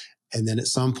whatnot. And then at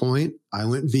some point I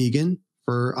went vegan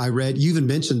I read, you even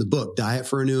mentioned the book, Diet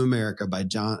for a New America by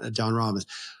John Robbins.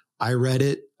 I read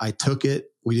it. I took it.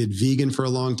 We did vegan for a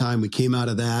long time. We came out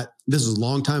of that. This was a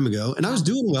long time ago, and I was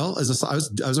doing well. I was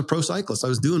a pro cyclist. I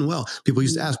was doing well. People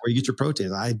used to ask, "Where do you get your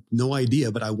protein?" I had no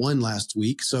idea, but I won last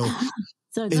week, so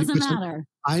it doesn't matter.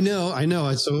 I know.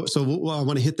 So I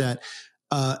want to hit that.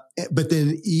 But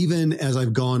then even as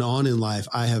I've gone on in life,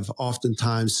 I have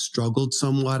oftentimes struggled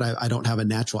somewhat. I don't have a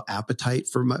natural appetite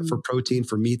for protein,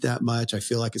 for meat that much. I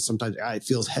feel like it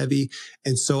feels heavy.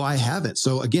 And so I haven't.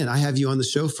 So again, I have you on the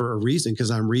show for a reason,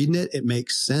 because I'm reading it. It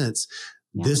makes sense.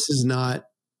 Yeah. This has not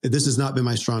been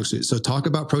my strong suit. So talk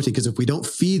about protein, because if we don't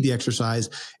feed the exercise,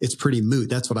 it's pretty moot.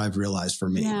 That's what I've realized for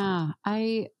me. Yeah.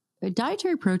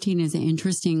 Dietary protein is an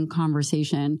interesting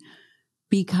conversation,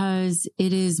 because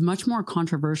it is much more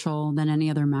controversial than any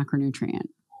other macronutrient.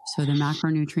 So the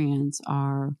macronutrients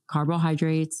are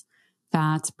carbohydrates,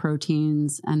 fats,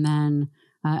 proteins, and then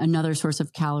another source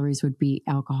of calories would be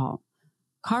alcohol.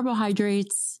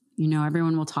 Carbohydrates,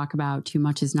 everyone will talk about too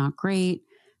much is not great.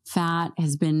 Fat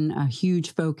has been a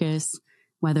huge focus,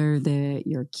 whether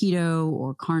you're keto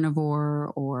or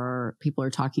carnivore, or people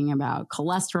are talking about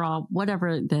cholesterol,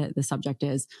 whatever the subject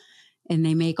is. and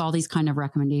they make all these kind of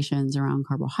recommendations around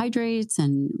carbohydrates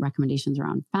and recommendations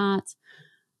around fats.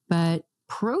 But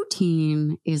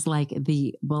protein is like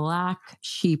the black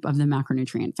sheep of the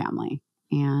macronutrient family.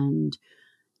 And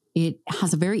it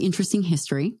has a very interesting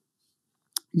history.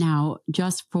 Now,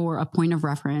 just for a point of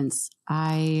reference,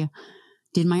 I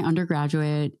did my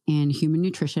undergraduate in human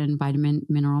nutrition, vitamin,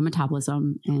 mineral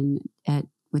metabolism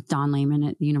with Don Layman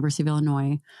at the University of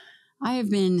Illinois. I have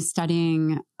been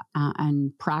studying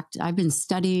I've been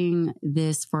studying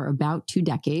this for about 2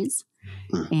 decades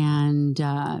and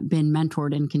been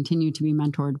mentored and continue to be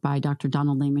mentored by Dr.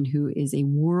 Donald Layman, who is a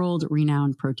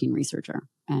world-renowned protein researcher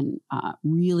and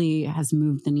really has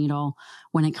moved the needle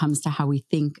when it comes to how we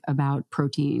think about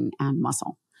protein and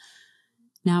muscle.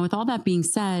 Now, with all that being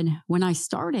said, when I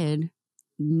started,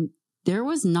 there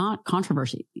was not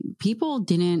controversy. People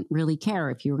didn't really care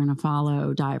if you were going to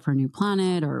follow Diet for a New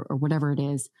Planet or whatever it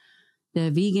is. The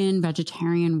vegan,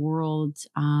 vegetarian world,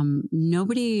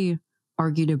 nobody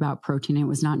argued about protein. It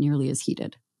was not nearly as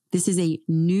heated. This is a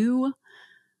new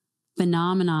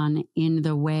phenomenon in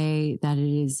the way that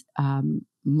it is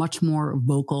much more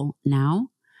vocal now.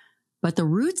 But the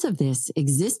roots of this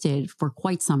existed for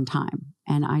quite some time.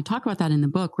 And I talk about that in the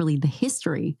book, really the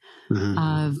history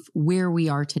of where we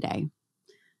are today.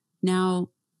 Now,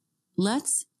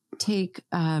 let's take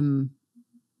a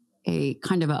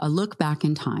kind of a look back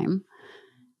in time.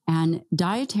 And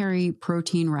dietary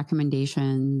protein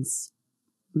recommendations,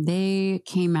 they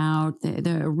came out,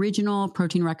 the original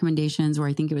protein recommendations, where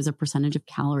I think it was a percentage of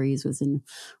calories, was in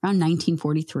around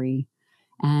 1943.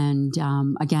 And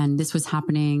again, this was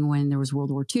happening when there was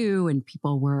World War II and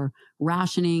people were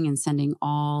rationing and sending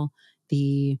all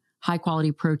the high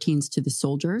quality proteins to the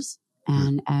soldiers.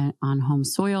 And on home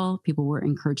soil, people were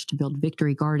encouraged to build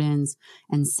victory gardens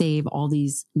and save all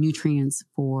these nutrients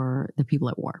for the people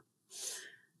at war.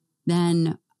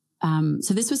 Then,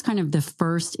 so this was kind of the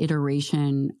first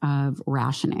iteration of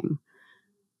rationing.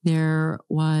 There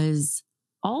was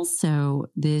also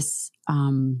this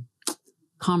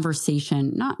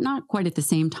conversation, not quite at the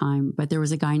same time, but there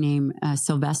was a guy named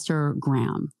Sylvester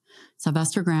Graham.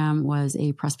 Sylvester Graham was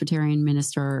a Presbyterian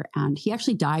minister, and he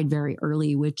actually died very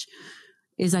early, which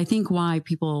is, I think, why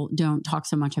people don't talk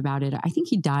so much about it. I think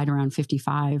he died around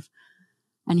 55,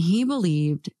 and he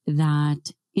believed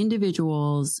that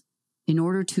individuals, in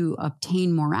order to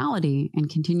obtain morality and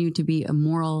continue to be a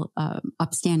moral,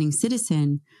 upstanding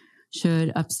citizen,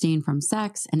 should abstain from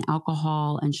sex and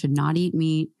alcohol and should not eat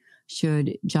meat,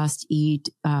 should just eat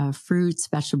fruits,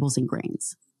 vegetables, and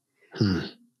grains.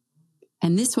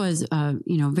 And this was,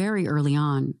 very early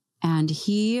on. And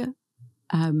he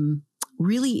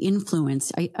really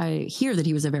influenced, I hear that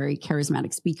he was a very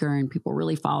charismatic speaker and people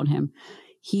really followed him.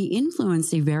 He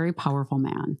influenced a very powerful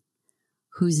man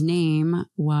whose name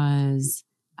was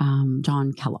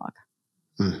John Kellogg,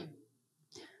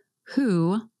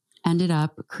 who ended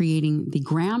up creating the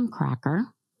graham cracker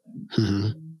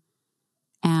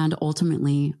and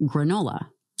ultimately granola.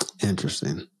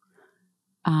 Interesting.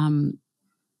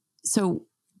 So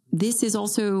this is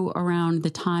also around the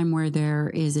time where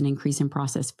there is an increase in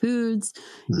processed foods.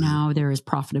 Now there is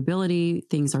profitability.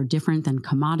 Things are different than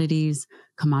commodities.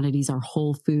 Commodities are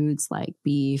whole foods like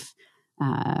beef,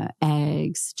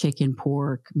 eggs, chicken,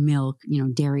 pork, milk,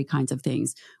 dairy kinds of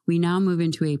things. We now move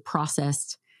into a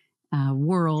processed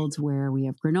world where we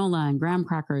have granola and graham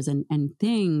crackers and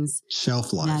things.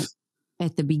 Shelf life. That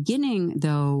at the beginning,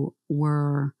 though,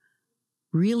 were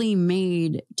really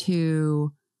made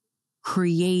to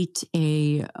create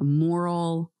a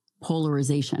moral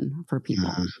polarization for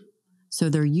people. So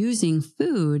they're using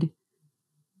food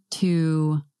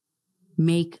to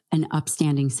make an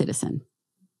upstanding citizen.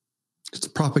 It's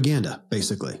propaganda,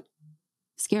 basically.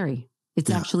 Scary. It's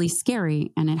actually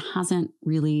scary, and it hasn't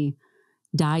really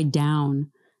died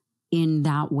down in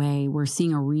that way. We're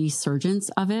seeing a resurgence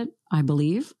of it, I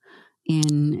believe,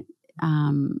 in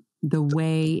the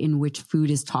way in which food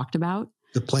is talked about.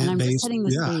 The plant-based. And I'm just setting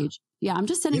the stage. Yeah, I'm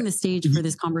just setting the stage for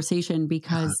this conversation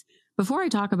because before I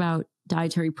talk about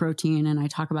dietary protein and I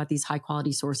talk about these high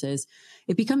quality sources,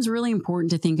 it becomes really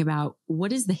important to think about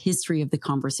what is the history of the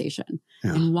conversation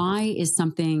and why is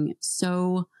something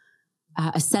so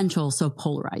essential, so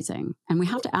polarizing. And we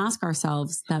have to ask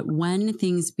ourselves that when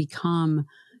things become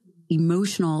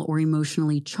emotional or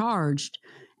emotionally charged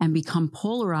and become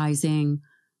polarizing,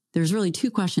 there's really 2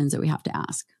 questions that we have to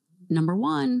ask. Number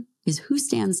 1 is who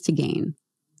stands to gain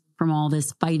from all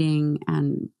this fighting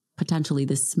and potentially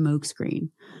this smokescreen?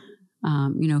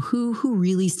 Who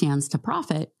really stands to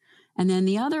profit? And then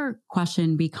the other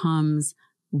question becomes,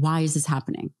 why is this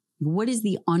happening? What is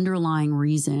the underlying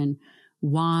reason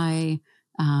why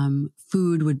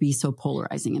food would be so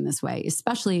polarizing in this way,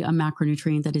 especially a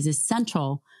macronutrient that is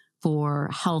essential for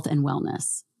health and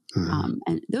wellness.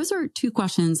 And those are two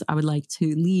questions I would like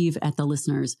to leave at the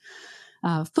listeners'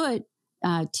 foot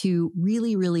to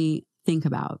really, really think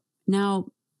about. Now,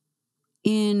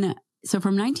 so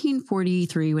from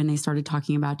 1943, when they started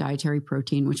talking about dietary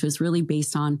protein, which was really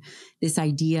based on this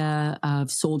idea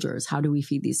of soldiers, how do we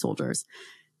feed these soldiers?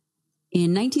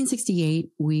 In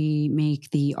 1968, we make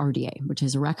the RDA, which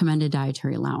is a recommended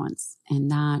dietary allowance,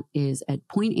 and that is at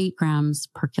 0.8 grams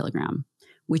per kilogram,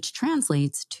 which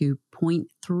translates to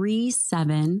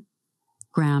 0.37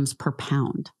 grams per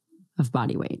pound of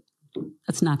body weight.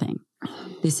 That's nothing.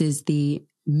 This is the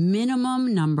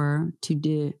minimum number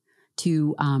to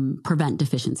prevent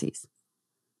deficiencies.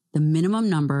 The minimum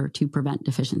number to prevent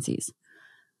deficiencies.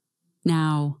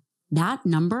 Now, that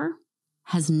number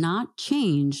has not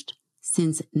changed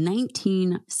since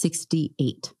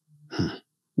 1968.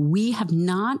 We have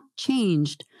not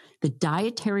changed the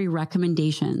dietary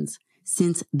recommendations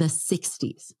since the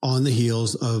 60s. On the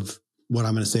heels of what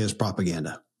I'm going to say is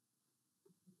propaganda.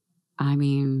 I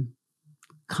mean,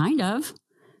 kind of.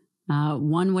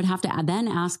 One would have to then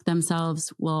ask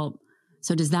themselves, well,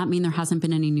 so does that mean there hasn't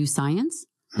been any new science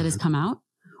that has come out?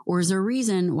 Or is there a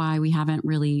reason why we haven't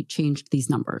really changed these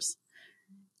numbers?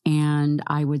 And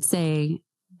I would say,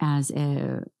 as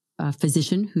a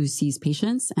physician who sees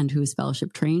patients and who is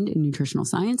fellowship trained in nutritional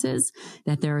sciences,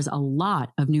 that there is a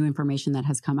lot of new information that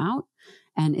has come out,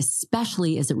 and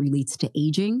especially as it relates to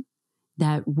aging,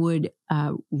 that would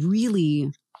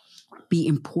really be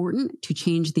important to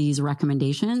change these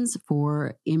recommendations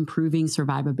for improving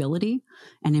survivability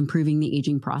and improving the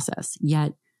aging process.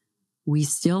 Yet we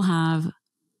still have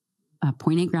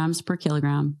 0.8 grams per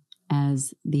kilogram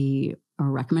as the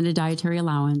recommended dietary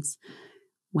allowance.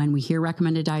 When we hear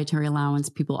recommended dietary allowance,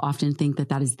 people often think that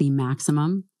that is the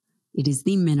maximum. It is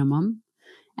the minimum.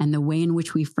 And the way in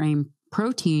which we frame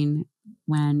protein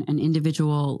when an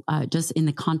individual, just in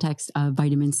the context of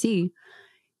vitamin C,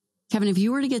 Kevin, if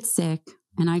you were to get sick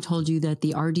and I told you that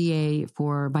the RDA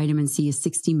for vitamin C is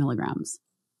 60 milligrams,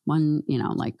 one,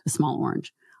 like a small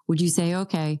orange, would you say,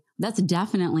 okay, that's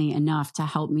definitely enough to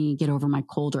help me get over my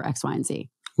cold or X, Y, and Z?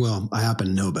 Well, I happen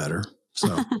to know better.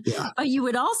 So, yeah. But you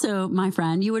would also, my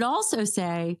friend,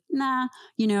 say, nah,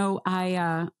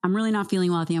 I'm really not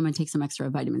feeling well. I think I'm going to take some extra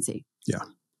vitamin C. Yeah.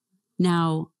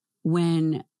 Now,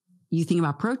 when you think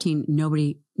about protein,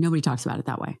 nobody talks about it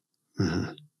that way.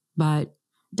 Mm-hmm. But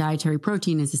dietary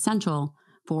protein is essential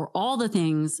for all the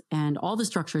things and all the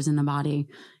structures in the body,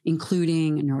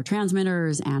 including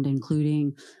neurotransmitters and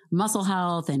including muscle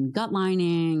health and gut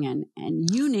lining and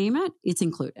you name it, it's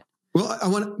included.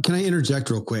 Well, can I interject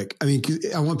real quick? I mean,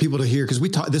 I want people to hear, because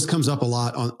this comes up a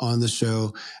lot on the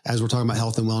show as we're talking about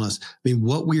health and wellness. I mean,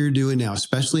 what we're doing now,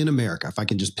 especially in America, if I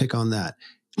can just pick on that,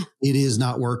 it is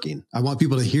not working. I want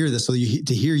people to hear this, to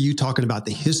hear you talking about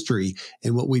the history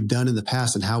and what we've done in the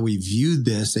past and how we viewed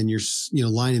this, and you're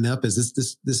lining up as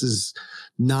this is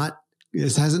not.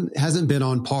 This hasn't been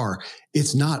on par.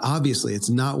 It's not, obviously it's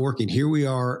not working. Here we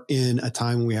are in a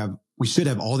time when we should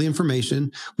have all the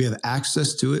information. We have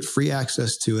access to it, free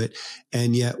access to it.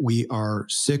 And yet we are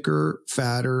sicker,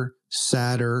 fatter,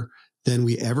 sadder than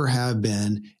we ever have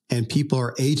been. And people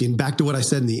are aging. Back to what I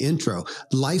said in the intro,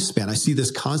 lifespan. I see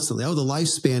this constantly. Oh, the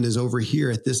lifespan is over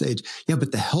here at this age. Yeah,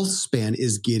 but the health span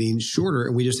is getting shorter.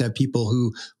 And we just have people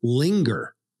who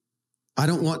linger. I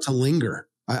don't want to linger.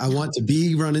 I want to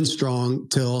be running strong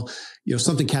till,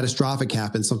 something catastrophic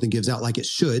happens, something gives out like it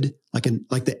should, like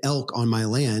the elk on my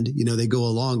land. They go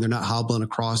along, they're not hobbling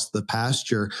across the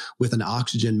pasture with an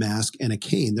oxygen mask and a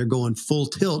cane. They're going full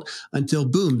tilt until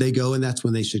boom, they go, and that's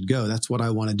when they should go. That's what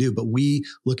I want to do. But we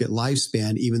look at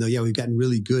lifespan, even though, we've gotten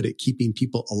really good at keeping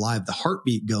people alive, the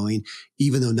heartbeat going,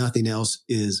 even though nothing else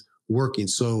is working.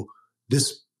 So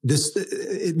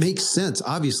it makes sense,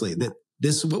 obviously, that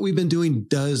what we've been doing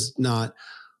does not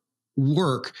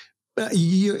work.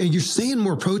 You're saying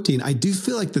more protein. I do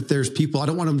feel like that there's people, I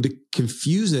don't want them to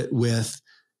confuse it with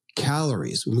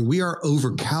calories. I mean, we are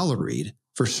over-caloried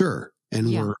for sure,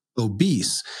 and we're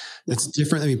obese. That's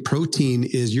different. I mean, protein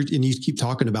is, and you keep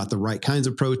talking about the right kinds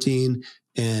of protein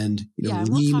and, lean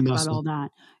we'll talk muscle.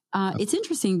 About all that. It's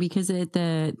interesting because at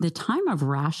the time of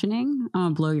rationing,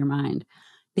 I'll blow your mind.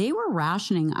 They were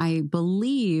rationing, I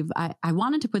believe, I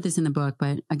wanted to put this in the book,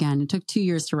 but again, it took 2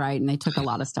 years to write and they took a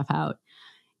lot of stuff out.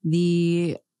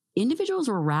 The individuals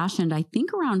were rationed, I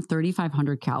think, around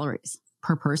 3,500 calories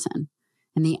per person.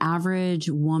 And the average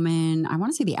woman, I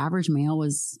want to say the average male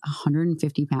was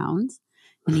 150 pounds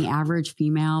and the average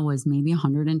female was maybe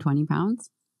 120 pounds.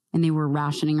 And they were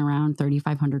rationing around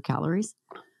 3,500 calories.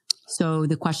 So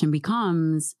the question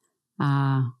becomes,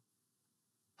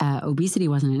 obesity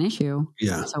wasn't an issue.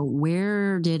 Yeah. So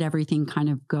where did everything kind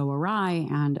of go awry?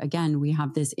 And again, we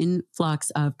have this influx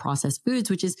of processed foods,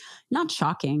 which is not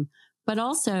shocking, but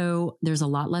also there's a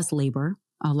lot less labor,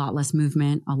 a lot less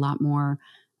movement, a lot more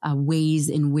ways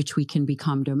in which we can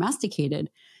become domesticated.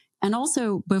 And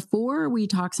also, before we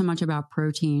talk so much about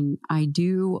protein, I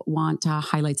do want to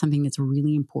highlight something that's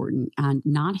really important and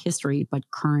not history, but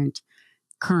current.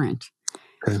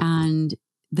 Okay. And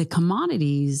the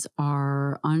commodities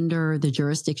are under the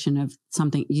jurisdiction of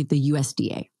something, the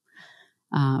USDA.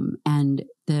 And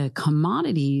the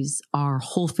commodities are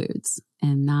whole foods.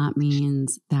 And that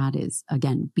means that is,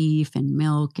 again, beef and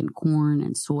milk and corn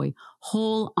and soy,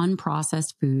 whole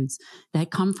unprocessed foods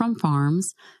that come from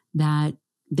farms that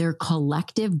their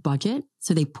collective budget,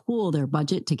 so they pool their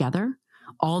budget together,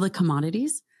 all the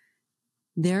commodities,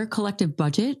 their collective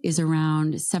budget is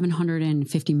around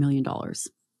 $750 million.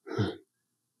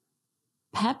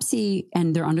 Pepsi,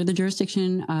 and they're under the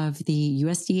jurisdiction of the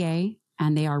USDA,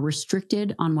 and they are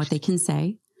restricted on what they can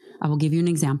say. I will give you an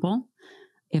example.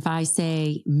 If I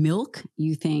say milk,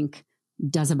 you think,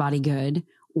 does a body good?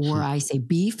 Or I say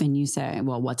beef and you say,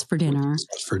 well, what's for dinner?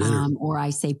 What's for dinner? Or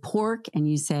I say pork and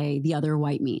you say the other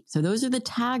white meat. So those are the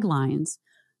taglines.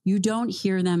 You don't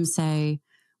hear them say,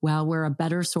 well, we're a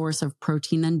better source of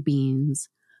protein than beans,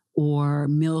 or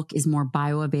milk is more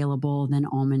bioavailable than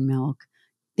almond milk.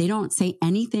 They don't say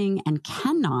anything and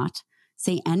cannot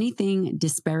say anything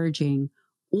disparaging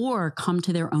or come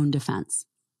to their own defense.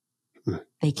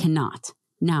 They cannot.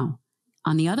 Now,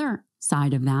 on the other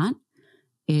side of that,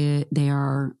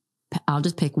 I'll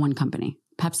just pick one company,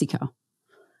 PepsiCo.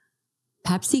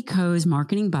 PepsiCo's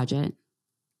marketing budget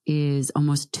is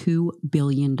almost $2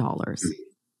 billion.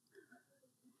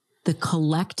 The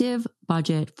collective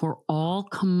budget for all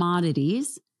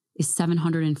commodities is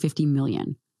 $750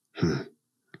 million.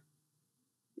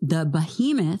 The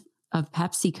behemoth of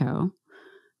PepsiCo,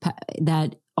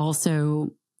 that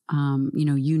also,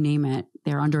 you name it,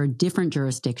 they're under a different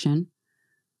jurisdiction.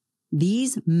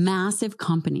 These massive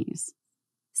companies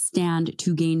stand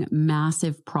to gain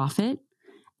massive profit,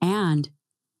 and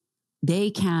they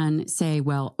can say,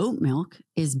 well, oat milk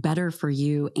is better for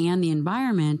you and the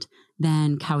environment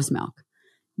than cow's milk.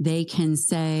 They can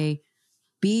say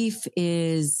beef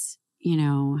is,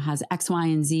 has X, Y,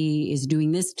 and Z, is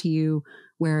doing this to you,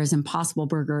 whereas Impossible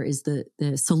Burger is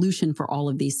the solution for all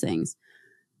of these things.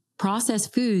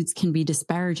 Processed foods can be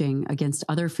disparaging against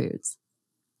other foods.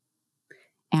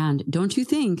 And don't you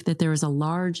think that there is a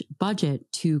large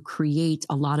budget to create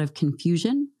a lot of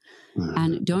confusion? Mm-hmm.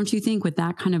 And don't you think with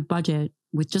that kind of budget,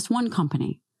 with just one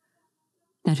company,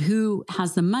 that who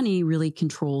has the money really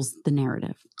controls the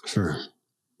narrative? Sure.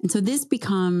 And so this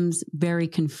becomes very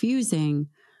confusing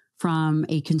from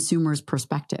a consumer's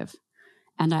perspective.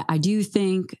 And I do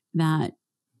think that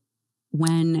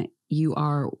when you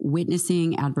are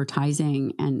witnessing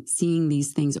advertising and seeing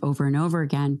these things over and over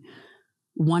again,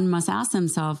 one must ask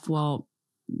themselves, well,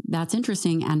 that's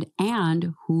interesting.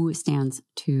 And who stands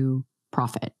to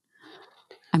profit?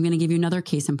 I'm going to give you another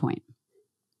case in point,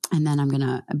 and then I'm going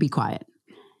to be quiet.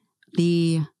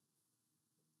 The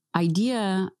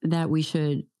idea that we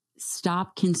should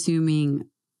stop consuming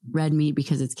red meat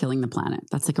because it's killing the planet,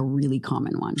 that's like a really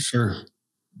common one. Sure.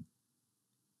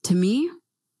 To me,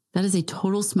 that is a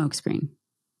total smokescreen.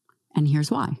 And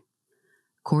here's why.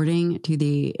 According to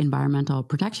the Environmental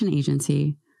Protection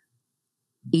Agency,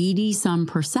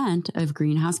 80% of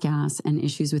greenhouse gas and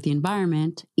issues with the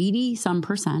environment,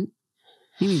 80%,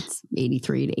 maybe it's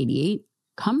 83 to 88,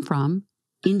 come from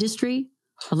industry,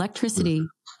 electricity,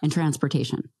 and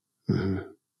transportation. Mm-hmm.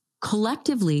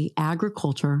 Collectively,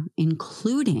 agriculture,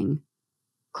 including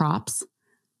crops,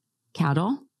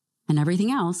 cattle, and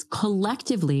everything else,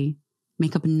 collectively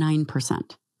make up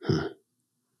 9%.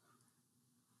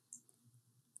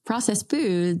 Processed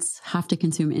foods have to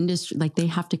consume industry, like they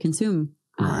have to consume,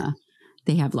 right.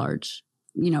 They have large,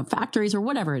 factories or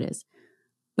whatever it is.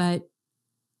 But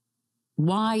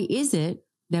why is it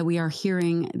that we are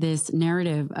hearing this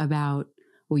narrative about,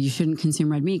 well, you shouldn't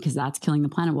consume red meat because that's killing the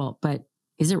planet? Well, but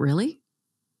is it really?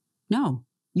 No,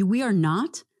 we are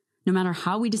not, no matter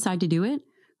how we decide to do it,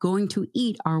 going to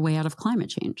eat our way out of climate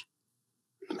change.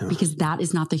 No. Because that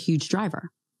is not the huge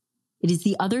driver. It is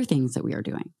the other things that we are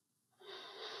doing.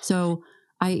 So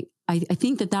I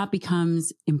think that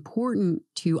becomes important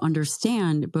to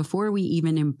understand before we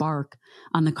even embark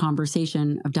on the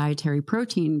conversation of dietary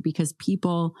protein, because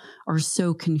people are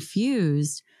so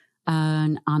confused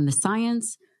on the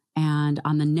science and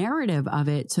on the narrative of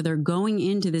it. So they're going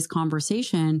into this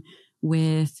conversation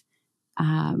with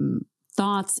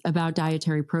thoughts about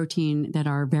dietary protein that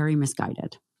are very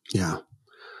misguided. Yeah.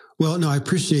 Well, no, I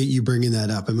appreciate you bringing that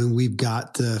up. I mean, we've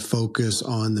got to focus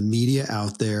on the media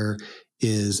out there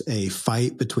is a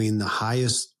fight between the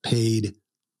highest paid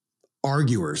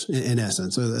arguers, in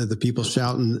essence, the people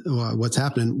shouting what's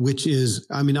happening, which is,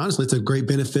 I mean, honestly, it's a great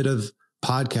benefit of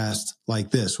podcasts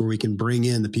like this, where we can bring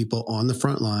in the people on the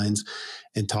front lines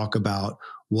and talk about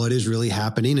what is really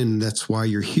happening. And that's why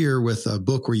you're here with a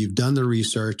book where you've done the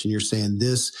research and you're saying,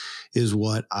 this is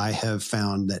what I have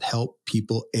found that help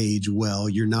people age well.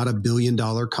 You're not a $1 billion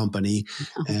company.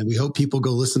 And we hope people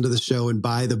go listen to the show and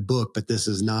buy the book, but this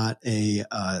is not a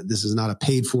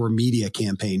paid for media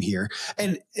campaign here.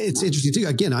 And it's interesting too.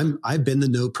 Again, I've been the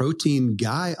no protein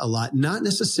guy a lot, not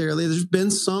necessarily. There's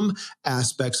been some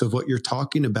aspects of what you're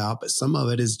talking about, but some of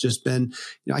it has just been,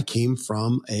 I came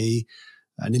from an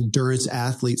endurance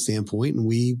athlete standpoint, and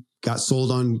we got sold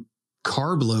on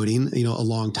carb loading, a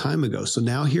long time ago. So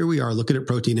now here we are looking at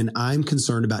protein, and I'm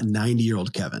concerned about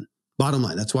 90-year-old Kevin. Bottom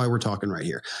line, that's why we're talking right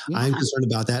here. Yeah. I'm concerned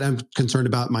about that. I'm concerned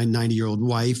about my 90-year-old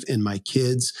wife and my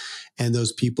kids and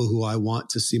those people who I want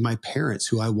to see, my parents,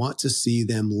 who I want to see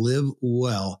them live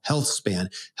well, health span,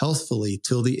 healthfully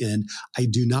till the end. I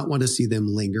do not want to see them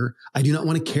linger. I do not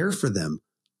want to care for them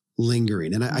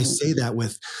lingering. And I say that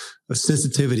with a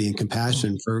sensitivity and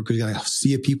compassion because you got to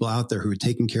see people out there who are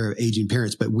taking care of aging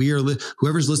parents. But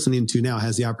whoever's listening to now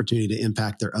has the opportunity to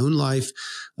impact their own life,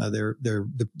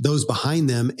 those behind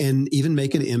them, and even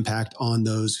make an impact on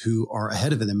those who are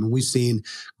ahead of them. And we've seen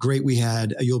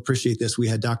you'll appreciate this. We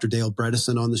had Dr. Dale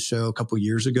Bredesen on the show a couple of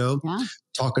years ago,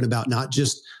 talking about not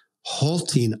just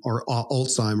halting or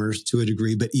Alzheimer's to a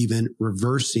degree, but even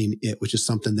reversing it, which is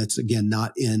something that's, again,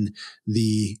 not in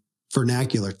the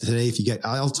vernacular today. If you get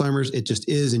Alzheimer's, it just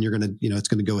is, and you're going to, it's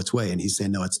going to go its way. And he's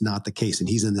saying, no, it's not the case. And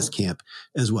he's in this camp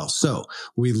as well. So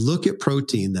we look at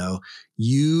protein though,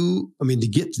 to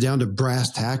get down to brass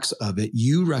tacks of it,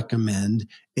 you recommend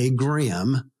a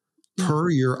gram per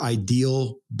your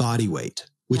ideal body weight.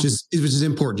 Which is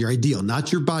important. Your ideal,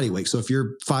 not your body weight. So if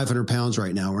you're 500 pounds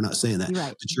right now, we're not saying that,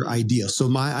 but your ideal. So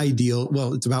my ideal,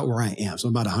 it's about where I am. So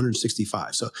I'm about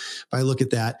 165. So if I look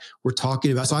at that, we're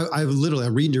talking about, so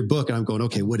I'm reading your book and I'm going,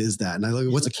 okay, what is that? And I look,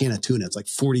 what's a can of tuna? It's like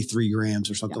 43 grams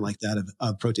or something like that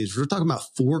of proteins. We're talking about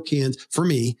 4 cans for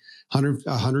me,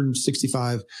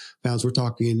 165 pounds. We're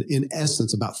talking in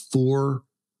essence about 4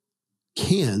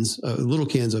 cans, little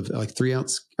cans of like 3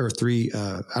 ounce or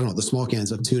the small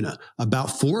cans of tuna,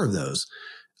 about 4 of those.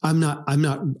 I've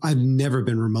never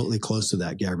been remotely close to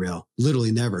that, Gabrielle,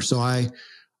 literally never. So I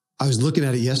was looking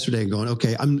at it yesterday and going,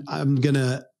 okay,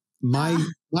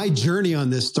 my journey on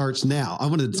this starts now. I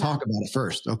wanted to talk about it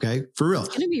first. Okay. For real. It's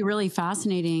going to be really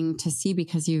fascinating to see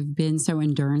because you've been so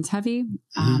endurance heavy.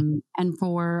 And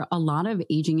for a lot of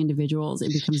aging individuals,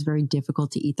 it becomes very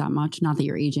difficult to eat that much. Not that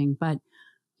you're aging, but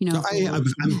for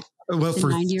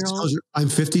 90-year-old, I'm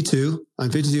 52.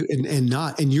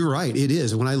 And you're right. It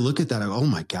is. When I look at that, I go, oh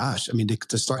my gosh. I mean,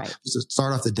 to start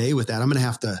off the day with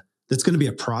that, that's going to be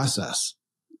a process.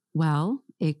 Well,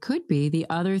 it could be. The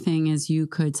other thing is you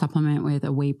could supplement with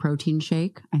a whey protein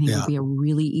shake. I think it would be a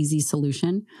really easy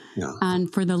solution. Yeah.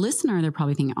 And for the listener, they're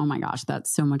probably thinking, oh my gosh,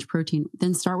 that's so much protein.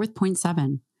 Then start with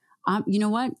 0.7. You know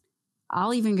what?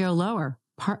 I'll even go lower.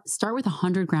 Start with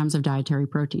 100 grams of dietary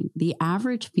protein. The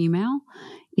average female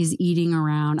is eating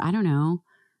around, I don't know,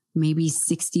 maybe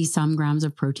 60 some grams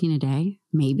of protein a day.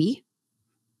 Maybe.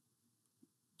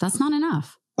 That's not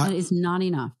enough. That is not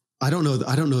enough. I don't know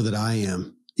that I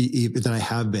am, that I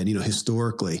have been,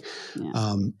 historically.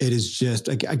 Yeah. It is just,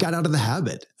 I got out of the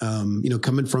habit,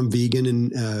 coming from vegan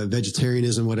and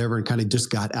vegetarianism, whatever, and kind of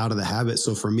just got out of the habit.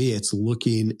 So for me, it's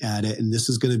looking at it, and this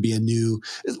is going to be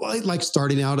it's like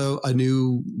starting out a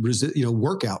new,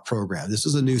 workout program. This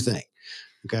is a new thing.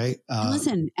 Okay.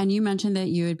 Listen, and you mentioned that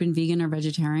you had been vegan or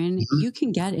vegetarian. You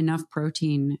can get enough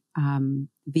protein,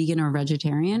 vegan or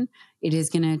vegetarian. It is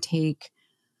going to take,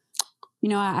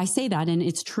 I say that and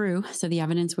it's true. So the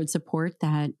evidence would support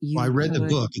that. I read the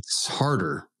book. It's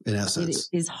harder in essence.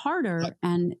 It is harder.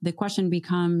 And the question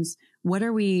becomes, how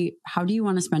do you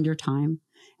want to spend your time?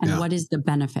 And what is the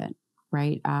benefit,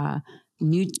 right?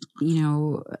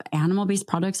 Animal-based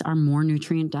products are more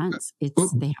nutrient dense. They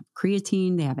have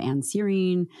creatine, they have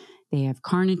anserine, they have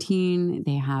carnitine,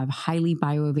 they have highly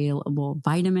bioavailable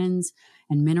vitamins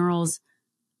and minerals.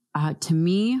 To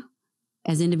me,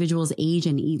 as individuals age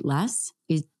and eat less,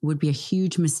 it would be a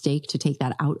huge mistake to take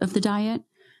that out of the diet.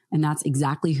 And that's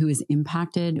exactly who is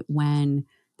impacted when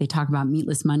they talk about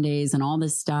meatless Mondays and all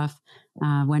this stuff.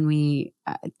 When we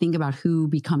think about who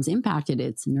becomes impacted,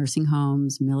 it's nursing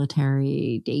homes,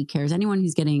 military, daycares, anyone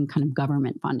who's getting kind of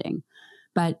government funding.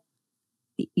 But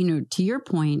to your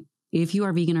point, if you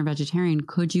are vegan or vegetarian,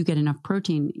 could you get enough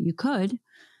protein? You could.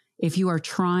 If you are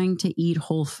trying to eat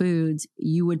whole foods,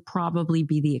 you would probably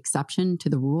be the exception to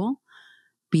the rule,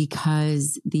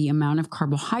 because the amount of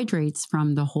carbohydrates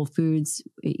from the whole foods,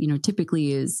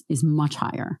 typically is much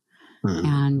higher.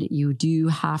 And you do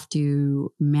have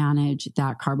to manage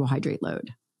that carbohydrate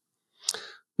load.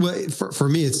 Well, for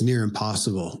me, it's near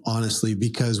impossible, honestly,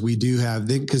 because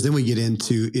because then we get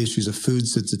into issues of food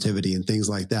sensitivity and things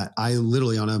like that. I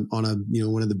literally on a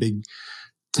one of the big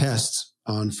tests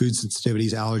on food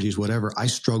sensitivities, allergies, whatever, I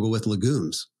struggle with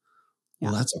legumes.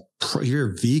 Yeah. Well,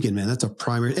 you're a vegan, man. That's a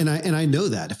primary. And I know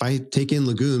that if I take in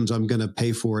legumes, I'm going to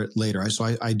pay for it later.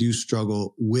 So I do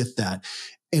struggle with that.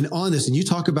 And on this, and you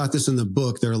talk about this in the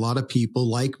book, there are a lot of people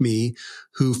like me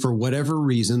who, for whatever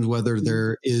reason, whether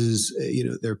there is,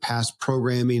 their past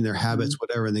programming, their habits,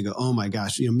 whatever, and they go, oh my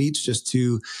gosh, meat's just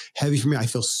too heavy for me. I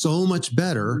feel so much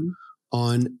better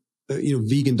on,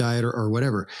 vegan diet or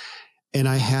whatever. And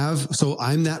so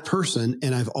I'm that person.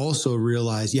 And I've also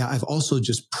realized, I've also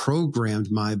just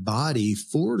programmed my body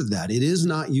for that. It is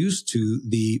not used to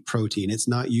the protein. It's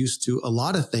not used to a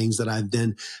lot of things that I've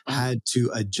then had to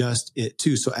adjust it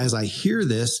to. So as I hear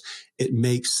this, it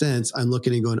makes sense. I'm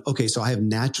looking and going, okay, so I have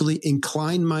naturally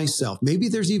inclined myself. Maybe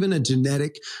there's even a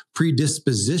genetic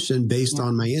predisposition based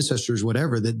on my ancestors,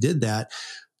 whatever, that did that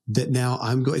now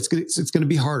it's going to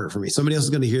be harder for me. Somebody else is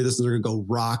going to hear this and they're going to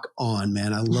go, rock on,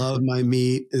 man. I love my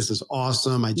meat. This is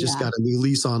awesome. I just got a new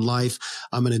lease on life.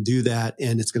 I'm going to do that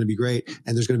and it's going to be great.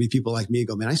 And there's going to be people like me who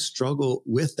go, man, I struggle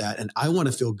with that. And I want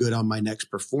to feel good on my next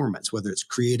performance, whether it's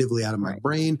creatively out of my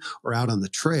brain or out on the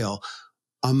trail.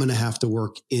 I'm going to have to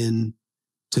work into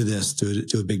this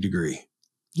to a big degree.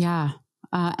 Yeah.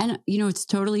 And it's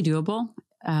totally doable.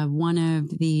 One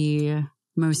of the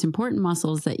most important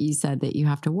muscles that you said that you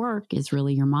have to work is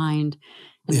really your mind.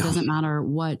 And it doesn't matter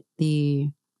what the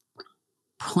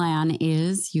plan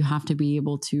is, you have to be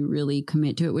able to really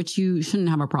commit to it, which you shouldn't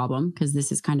have a problem, because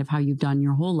this is kind of how you've done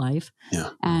your whole life,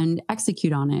 and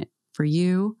execute on it. For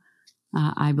you,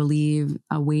 I believe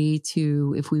a way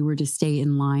to, if we were to stay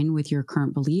in line with your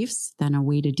current beliefs, then a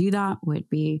way to do that would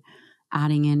be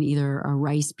adding in either a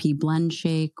rice pea blend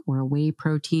shake or a whey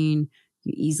protein.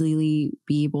 You easily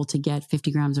be able to get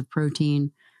 50 grams of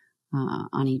protein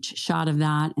on each shot of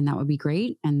that. And that would be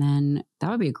great. And then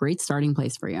that would be a great starting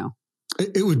place for you.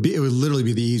 It would literally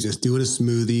be the easiest, doing a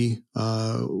smoothie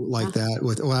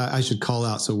that. I should call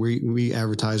out. So we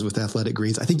advertise with Athletic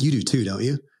Greens. I think you do too, don't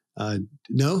you?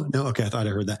 No. Okay. I thought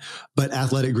I heard that, but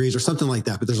Athletic Greens or something like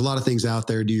that. But there's a lot of things out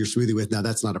there to do your smoothie with. Now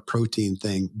that's not a protein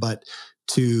thing, but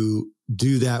to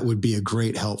do that would be a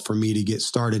great help for me to get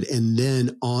started. And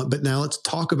then but now let's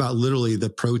talk about literally the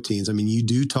proteins. I mean, you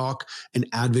do talk and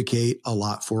advocate a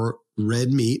lot for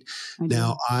red meat.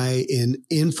 Now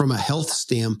in from a health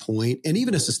standpoint and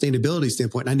even a sustainability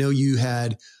standpoint, I know you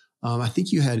had, I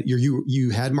think you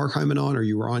had Mark Hyman on, or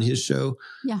you were on his show.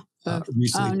 Yeah.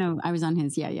 Recently. Oh no, I was on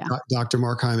his. Yeah. Dr.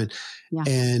 Mark Hyman. Yeah.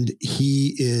 And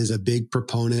he is a big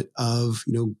proponent of,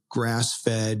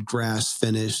 grass-fed,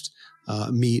 grass-finished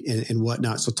meat and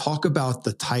whatnot. So talk about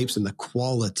the types and the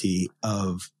quality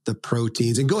of the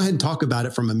proteins, and go ahead and talk about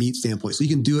it from a meat standpoint. So you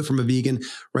can do it from a vegan.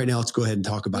 Right now, let's go ahead and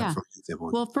talk about it from a meat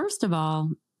standpoint. Well, first of all,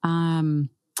 I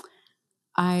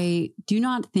do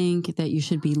not think that you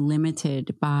should be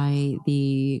limited by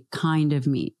the kind of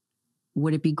meat.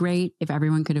 Would it be great if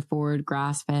everyone could afford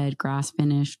grass-fed,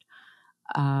 grass-finished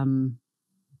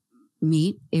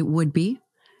meat? It would be.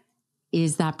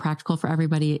 Is that practical for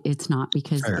everybody? It's not,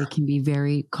 because it can be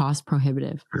very cost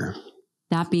prohibitive.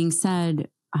 That being said,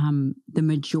 the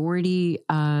majority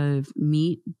of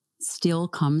meat still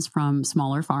comes from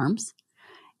smaller farms.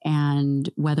 And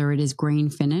whether it is grain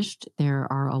finished,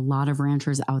 there are a lot of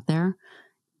ranchers out there.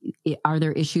 Are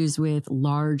there issues with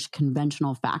large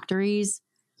conventional factories?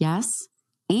 Yes.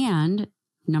 And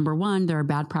number one, there are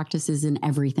bad practices in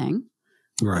everything.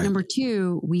 Right. Number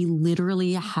two, we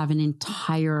literally have an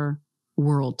entire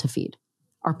world to feed.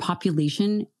 Our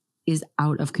population is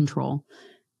out of control.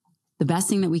 The best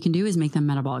thing that we can do is make them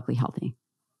metabolically healthy.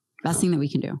 Best thing that we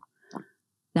can do.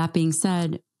 That being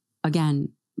said, again,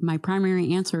 my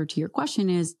primary answer to your question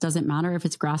is, does it matter if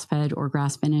it's grass-fed or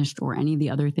grass-finished or any of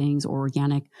the other things or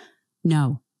organic?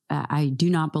 No, I do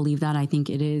not believe that. I think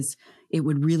it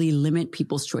would really limit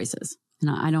people's choices. And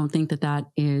I don't think that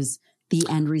is the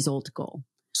end result goal.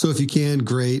 So if you can,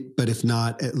 great. But if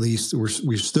not, at least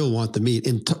we still want the meat.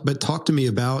 But talk to me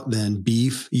about then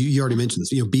beef. You already mentioned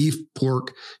this, beef,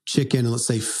 pork, chicken, and let's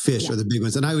say fish are the big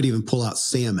ones. And I would even pull out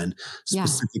salmon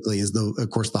specifically as of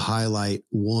course, the highlight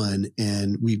one.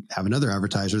 And we have another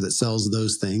advertiser that sells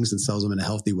those things and sells them in a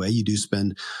healthy way. You do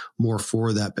spend more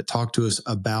for that, but talk to us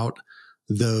about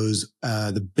those,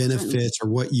 the benefits or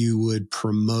what you would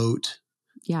promote.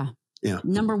 Yeah. Yeah.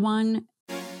 Number one,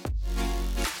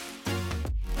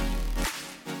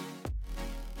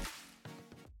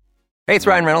 Hey, it's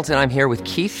Ryan Reynolds, and I'm here with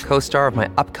Keith, co-star of my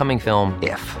upcoming film,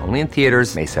 If, only in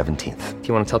theaters May 17th. Do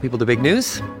you want to tell people the big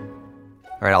news?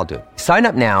 All right, I'll do it. Sign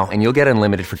up now and you'll get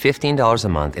unlimited for $15 a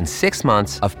month and 6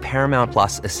 months of Paramount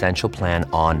Plus Essential Plan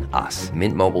on us.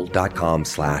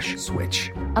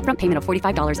 MintMobile.com/switch. Upfront payment of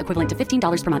 $45 equivalent to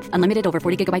 $15 per month. Unlimited over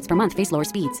 40 gigabytes per month. Face lower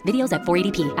speeds. Videos at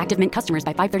 480p. Active Mint customers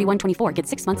by 531.24 get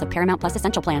 6 months of Paramount Plus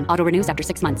Essential Plan. Auto renews after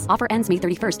 6 months. Offer ends May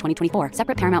 31st, 2024.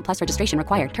 Separate Paramount Plus registration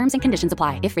required. Terms and conditions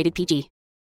apply if rated PG.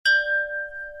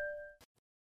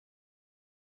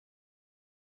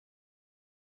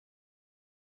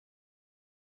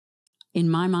 in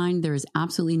my mind, there is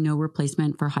absolutely no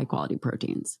replacement for high quality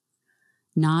proteins.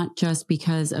 Not just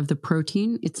because of the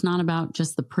protein. It's not about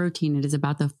just the protein. It is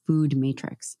about the food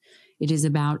matrix. It is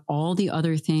about all the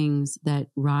other things that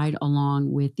ride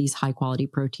along with these high quality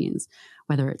proteins,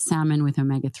 whether it's salmon with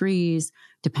omega-3s,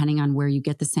 depending on where you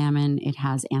get the salmon, it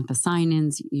has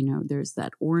anthocyanins, there's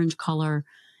that orange color.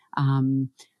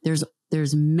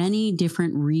 There's many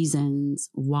different reasons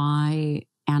why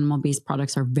animal-based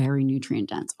products are very nutrient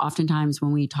dense. Oftentimes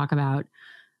when we talk about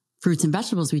fruits and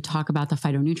vegetables, we talk about the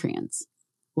phytonutrients.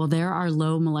 Well, there are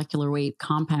low molecular weight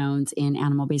compounds in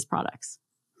animal-based products,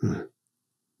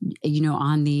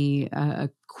 on the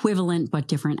equivalent but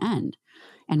different end.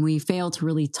 And we fail to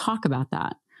really talk about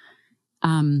that.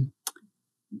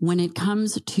 When it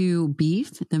comes to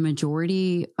beef, the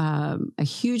majority, a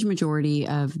huge majority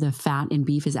of the fat in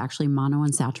beef is actually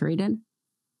monounsaturated.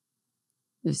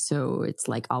 So it's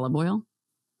like olive oil.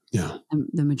 Yeah.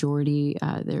 The majority,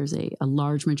 there's a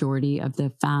large majority of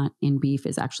the fat in beef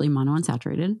is actually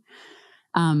monounsaturated.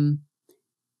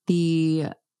 The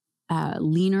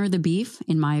leaner the beef,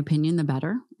 in my opinion, the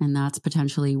better. And that's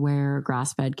potentially where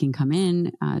grass-fed can come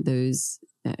in. Those,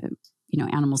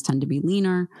 animals tend to be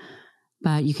leaner,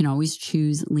 but you can always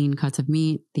choose lean cuts of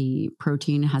meat. The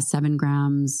protein has 7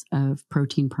 grams of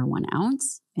protein per 1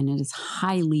 ounce, and it is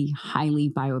highly, highly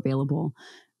bioavailable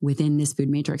within this food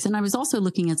matrix. And I was also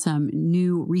looking at some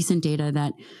new recent data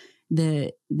that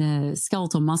the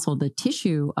skeletal muscle, the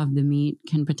tissue of the meat,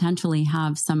 can potentially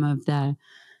have some of the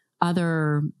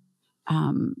other,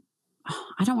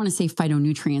 I don't want to say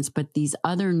phytonutrients, but these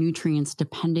other nutrients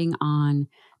depending on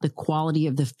the quality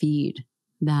of the feed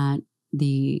that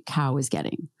the cow is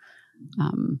getting.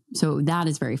 So that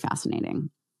is very fascinating.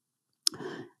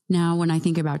 Now, when I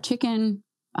think about chicken,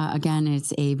 again,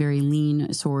 it's a very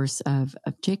lean source of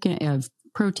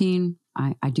protein.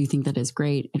 I do think that is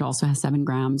great. It also has 7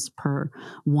 grams per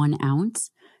 1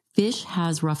 ounce. Fish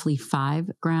has roughly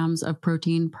 5 grams of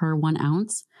protein per 1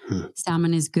 ounce.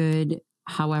 Salmon is good.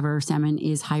 However, salmon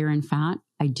is higher in fat.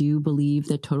 I do believe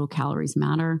that total calories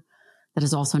matter. That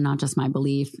is also not just my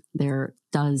belief. There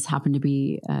does happen to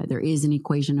be, there is an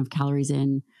equation of calories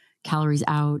in, calories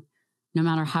out. No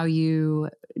matter how you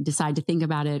decide to think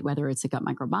about it, whether it's a gut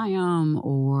microbiome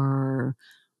or,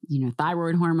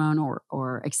 thyroid hormone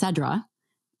or et cetera,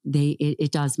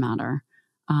 it does matter.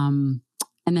 And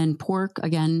then pork,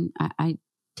 again, I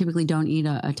typically don't eat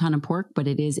a ton of pork, but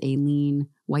it is a lean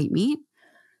white meat.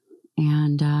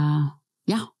 And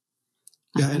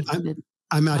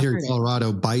I'm out here in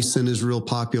Colorado. Bison is real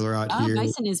popular out here.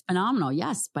 Bison is phenomenal.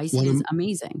 Yes, bison is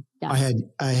amazing. Yes.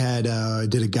 I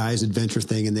did a guy's adventure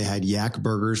thing, and they had yak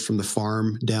burgers from the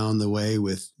farm down the way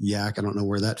with yak. I don't know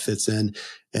where that fits in.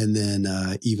 And then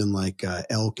even like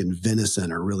elk and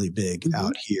venison are really big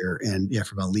out here. And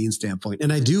from a lean standpoint.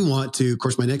 And I do want to, of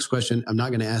course, my next question, I'm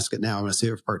not going to ask it now. I'm going to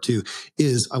save it for part 2,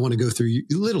 is I want to go through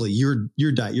literally your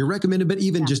diet, your recommended, but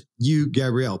even just you,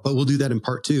 Gabrielle. But we'll do that in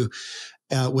part 2.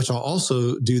 Which I'll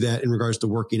also do that in regards to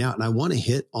working out. And I want to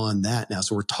hit on that now.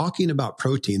 So we're talking about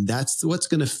protein. That's what's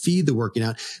going to feed the working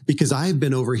out, because I've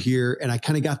been over here and I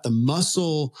kind of got the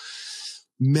muscle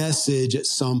message at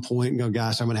some point and go,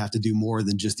 gosh, I'm going to have to do more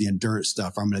than just the endurance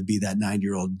stuff. I'm going to be that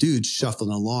 90-year-old dude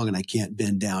shuffling along and I can't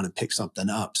bend down and pick something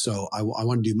up. So I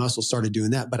want to do muscle, started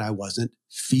doing that, but I wasn't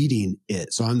feeding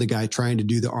it. So I'm the guy trying to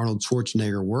do the Arnold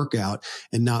Schwarzenegger workout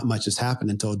and not much has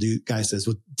happened until a guy says,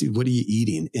 well, dude, what are you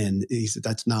eating? And he said,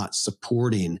 that's not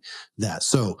supporting that.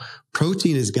 So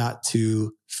protein has got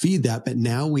to feed that. But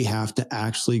now we have to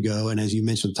actually go. And as you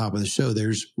mentioned at the top of the show,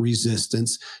 there's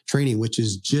resistance training, which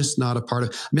is just not a part of,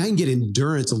 I mean, I can get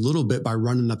endurance a little bit by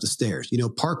running up the stairs,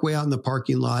 park way out in the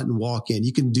parking lot and walk in.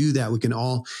 You can do that. We can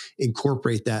all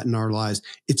incorporate that in our lives.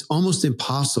 It's almost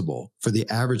impossible for the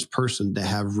average person to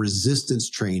have resistance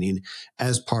training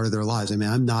as part of their lives. I mean,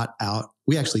 I'm not out.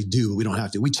 We actually do. We don't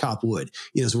have to. We chop wood,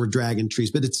 so we're dragging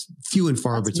trees, but it's few and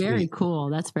far between. Very cool.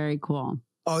 That's very cool.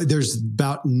 Oh, there's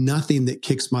about nothing that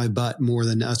kicks my butt more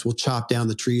than us. We'll chop down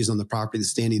the trees on the property that's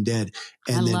standing dead.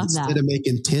 And then instead of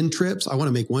making 10 trips, I want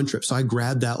to make 1 trip. So I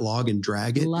grab that log and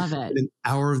drag it. Love it. And an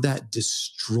hour of that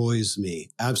destroys me,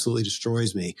 absolutely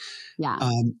destroys me. Yeah.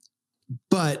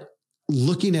 But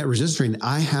looking at resistance training,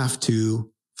 I have to,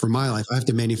 for my life, I have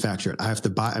to manufacture it. I have to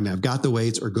buy, I've got the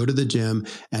weights or go to the gym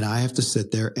and I have to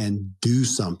sit there and do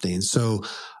something. So,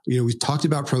 we talked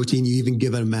about protein. You even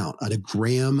give an amount at a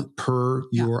gram per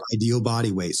your ideal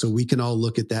body weight. So we can all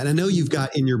look at that. I know you've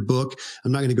got in your book,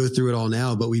 I'm not going to go through it all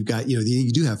now, but we've got,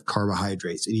 you do have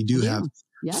carbohydrates and you do have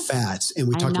fats. And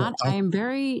we talked about, I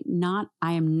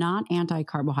am not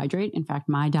anti-carbohydrate. In fact,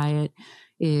 my diet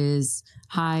is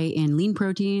high in lean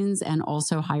proteins and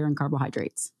also higher in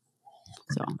carbohydrates.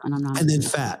 So, and then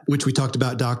fat, which we talked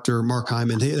about, Dr. Mark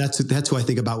Hyman. That's who I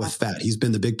think about with fat. He's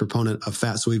been the big proponent of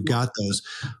fat. So we've got those.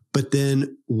 But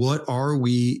then what are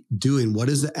we doing? What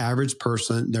is the average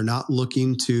person? They're not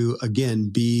looking to, again,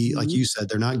 be, like you said,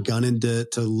 they're not gunning to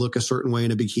look a certain way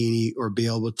in a bikini or be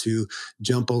able to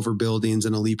jump over buildings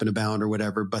in a leap and a bound or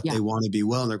whatever, but they want to be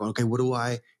well. And they're going, okay, what do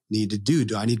I need to do?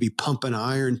 Do I need to be pumping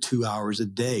iron 2 hours a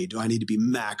day? Do I need to be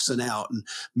maxing out and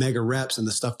mega reps and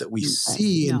the stuff that we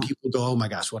see and people go, oh my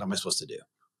gosh, what am I supposed to do?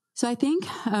 So I think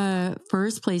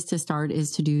first place to start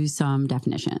is to do some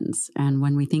definitions. And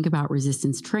when we think about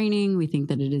resistance training, we think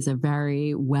that it is a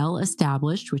very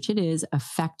well-established, which it is,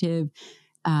 effective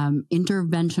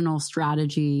interventional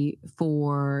strategy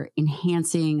for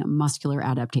enhancing muscular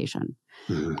adaptation.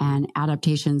 And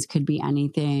adaptations could be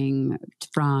anything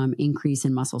from increase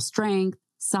in muscle strength,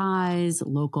 size,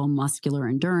 local muscular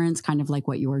endurance, kind of like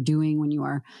what you are doing when you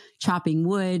are chopping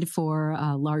wood for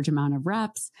a large amount of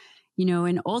reps.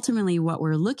 And ultimately what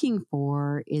we're looking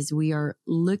for is we are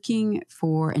looking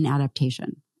for an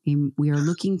adaptation. We are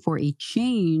looking for a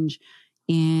change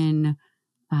in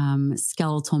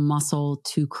skeletal muscle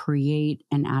to create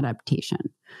an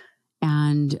adaptation.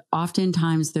 And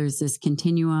oftentimes there's this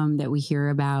continuum that we hear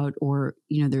about, or,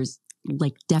 there's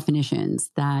like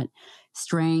definitions that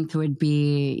strength would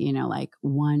be, like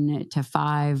 1 to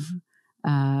 5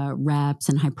 reps,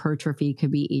 and hypertrophy could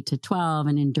be 8 to 12,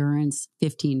 and endurance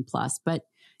 15 plus. But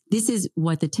this is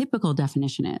what the typical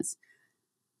definition is.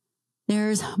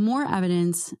 There's more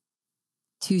evidence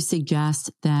to suggest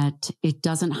that it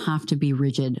doesn't have to be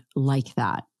rigid like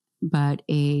that, but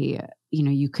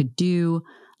you could do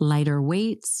lighter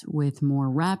weights with more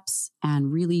reps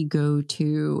and really go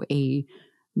to a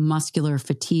muscular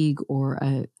fatigue or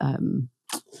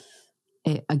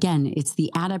again, it's the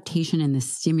adaptation and the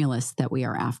stimulus that we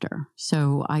are after.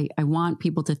 So I want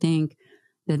people to think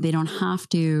that they don't have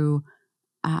to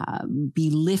be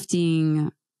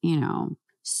lifting,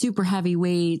 super heavy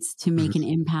weights to make an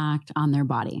impact on their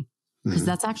body, because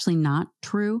that's actually not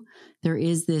true. There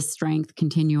is this strength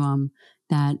continuum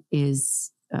that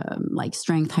is like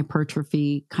strength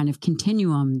hypertrophy kind of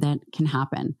continuum that can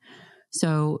happen.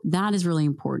 So that is really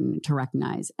important to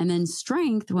recognize. And then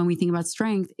strength, when we think about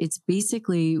strength, it's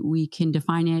basically, we can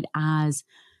define it as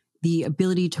the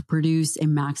ability to produce a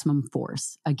maximum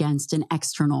force against an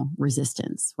external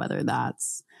resistance, whether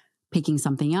that's picking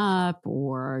something up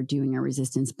or doing a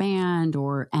resistance band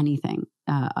or anything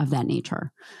of that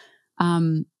nature.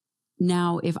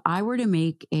 Now, if I were to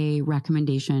make a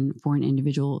recommendation for an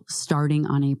individual starting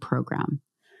on a program,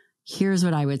 here's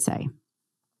what I would say.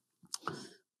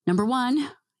 Number 1,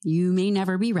 you may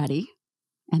never be ready,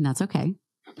 and that's okay.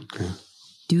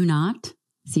 Do not,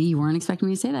 see, you weren't expecting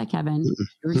me to say that, Kevin. You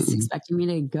were just expecting me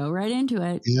to go right into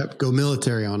it. Yep, go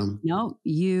military on them. No,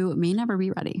 you may never be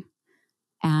ready.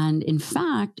 And in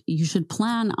fact, you should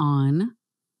plan on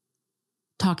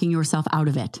talking yourself out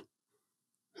of it.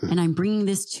 And I'm bringing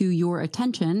this to your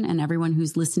attention and everyone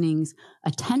who's listening's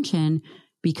attention,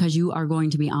 because you are going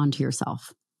to be onto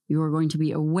yourself. You are going to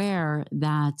be aware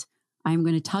that I'm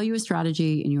going to tell you a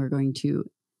strategy and you are going to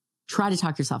try to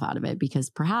talk yourself out of it. Because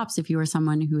perhaps if you are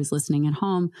someone who is listening at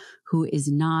home, who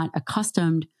is not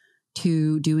accustomed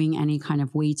to doing any kind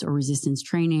of weights or resistance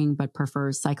training, but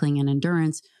prefers cycling and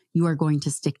endurance, you are going to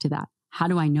stick to that. How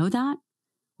do I know that?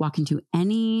 Walk into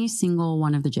any single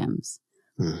one of the gyms.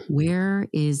 Where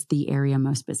is the area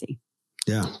most busy?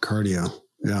 Yeah, cardio.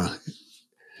 Yeah.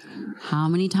 How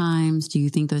many times do you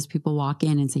think those people walk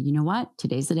in and say, you know what,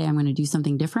 today's the day I'm going to do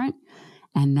something different?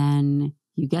 And then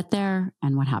you get there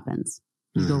and what happens?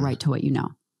 You go right to what you know.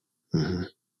 Mm-hmm.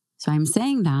 So I'm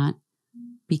saying that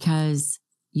because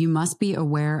you must be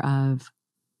aware of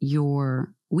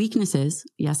your weaknesses.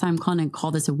 Yes, I'm going to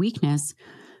call this a weakness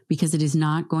because it is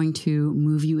not going to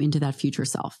move you into that future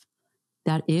self.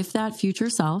 That if that future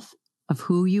self of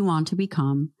who you want to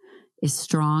become is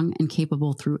strong and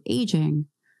capable through aging,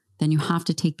 then you have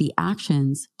to take the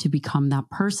actions to become that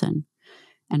person.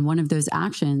 And one of those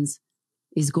actions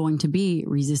is going to be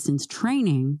resistance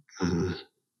training. Mm-hmm.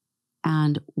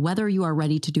 And whether you are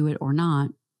ready to do it or not,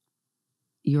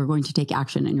 you're going to take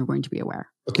action and you're going to be aware.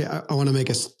 Okay, I want to make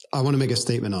a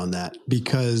statement on that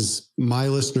because my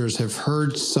listeners have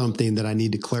heard something that I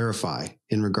need to clarify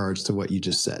in regards to what you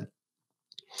just said.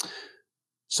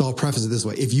 So I'll preface it this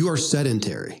way. If you are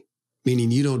sedentary,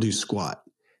 meaning you don't do squat,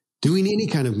 doing any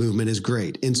kind of movement is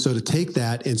great. And so to take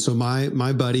that, and so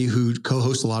my buddy who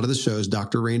co-hosts a lot of the shows,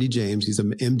 Dr. Randy James, he's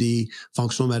an MD,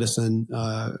 functional medicine,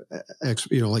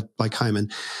 like Hyman.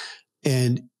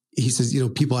 And he says,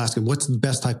 people ask him, what's the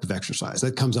best type of exercise?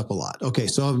 That comes up a lot. Okay.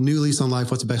 So I have a new lease on life.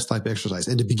 What's the best type of exercise?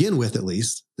 And to begin with, at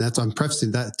least I'm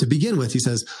prefacing that to begin with, he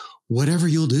says, whatever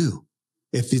you'll do.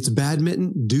 If it's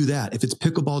badminton, do that. If it's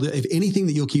pickleball, if anything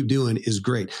that you'll keep doing is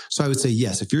great. So I would say,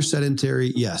 yes, if you're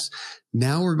sedentary, yes.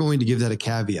 Now we're going to give that a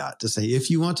caveat to say, if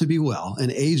you want to be well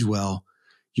and age well,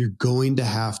 you're going to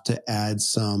have to add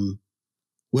some,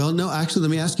 well, no, actually,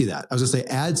 let me ask you that. I was going to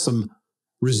say, add some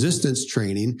resistance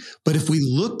training. But if we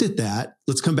looked at that,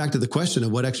 let's come back to the question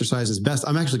of what exercise is best.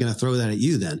 I'm actually going to throw that at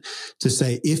you then to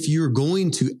say, if you're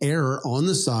going to err on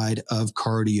the side of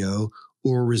cardio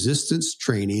or resistance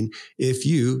training, if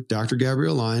you, Dr.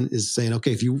 Gabrielle Lyon, is saying,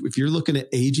 okay, if you're looking at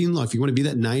aging, if you want to be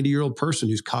that 90-year-old person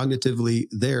who's cognitively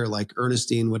there, like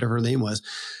Ernestine, whatever her name was,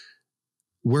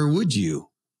 where would you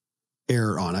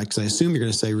err on it? Because I assume you're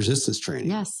going to say resistance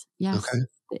training. Yes. Okay.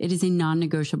 It is a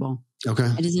non-negotiable. Okay.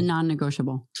 It is a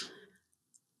non-negotiable.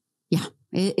 Yeah.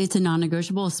 It's a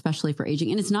non-negotiable, especially for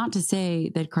aging. And it's not to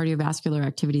say that cardiovascular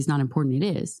activity is not important.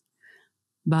 It is.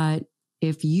 But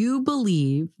if you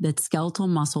believe that skeletal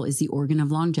muscle is the organ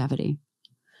of longevity,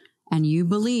 and you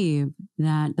believe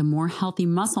that the more healthy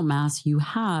muscle mass you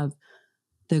have,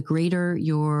 the greater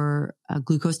your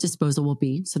glucose disposal will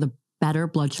be. So the better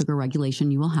blood sugar regulation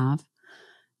you will have,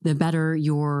 the better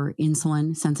your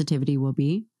insulin sensitivity will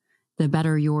be, the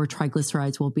better your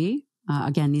triglycerides will be.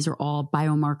 Again, these are all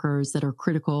biomarkers that are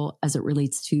critical as it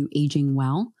relates to aging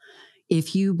well.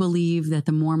 If you believe that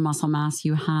the more muscle mass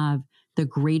you have, the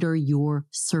greater your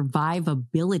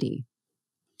survivability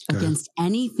against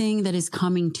anything that is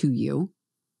coming to you,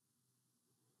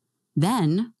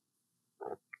 then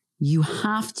you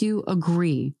have to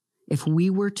agree. If we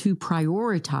were to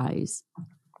prioritize,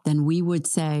 then we would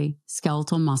say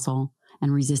skeletal muscle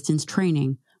and resistance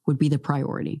training would be the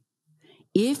priority.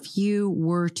 If you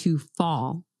were to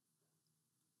fall,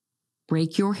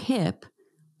 break your hip,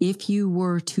 if you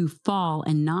were to fall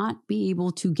and not be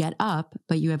able to get up,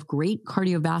 but you have great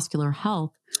cardiovascular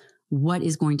health, what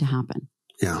is going to happen?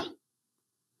 Yeah.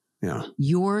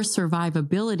 Your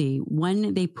survivability,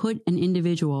 when they put an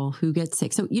individual who gets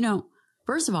sick. So,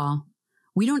 first of all,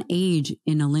 we don't age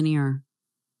in a linear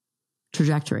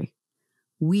trajectory.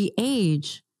 We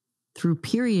age through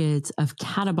periods of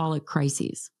catabolic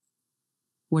crises.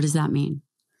 What does that mean?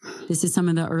 This is some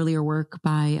of the earlier work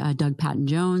by Doug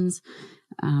Patton-Jones.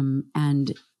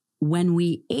 And when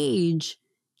we age,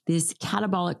 this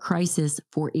catabolic crisis,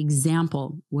 for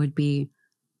example, would be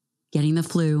getting the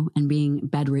flu and being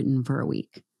bedridden for a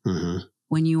week. Mm-hmm.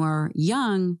 When you are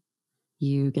young,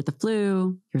 you get the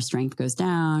flu, your strength goes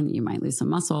down, you might lose some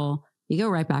muscle, you go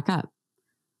right back up.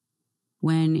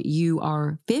 When you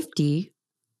are 50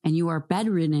 and you are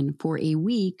bedridden for a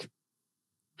week,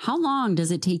 how long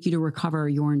does it take you to recover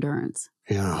your endurance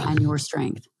and your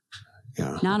strength?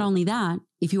 Yeah. Not only that,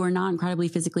 if you are not incredibly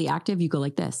physically active, you go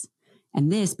like this. And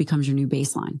this becomes your new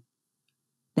baseline.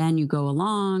 Then you go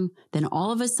along. Then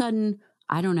all of a sudden,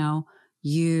 I don't know,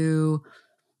 you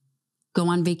go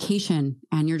on vacation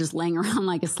and you're just laying around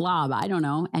like a slob. I don't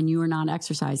know. And you are not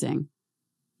exercising.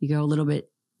 You go a little bit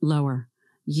lower.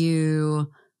 You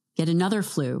get another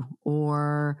flu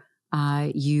or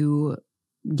you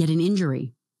get an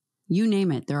injury. You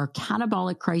name it. There are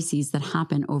catabolic crises that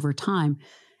happen over time.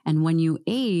 And when you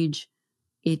age,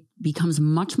 it becomes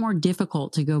much more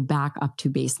difficult to go back up to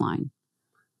baseline.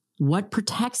 What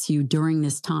protects you during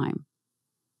this time?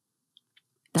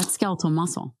 That's skeletal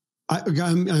muscle.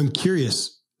 I'm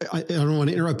curious. I don't want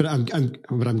to interrupt, but I'm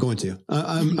going to.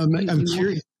 I'm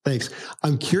curious. Thanks.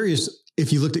 I'm curious.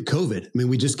 if you looked at COVID, I mean,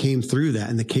 we just came through that,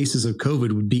 and the cases of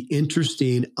COVID would be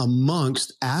interesting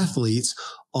amongst athletes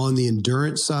on the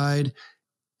endurance side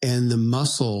and the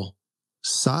muscle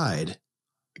side.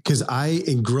 Because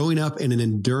in growing up in an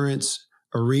endurance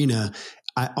arena,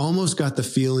 I almost got the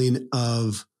feeling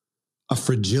of a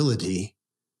fragility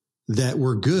that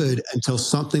we're good until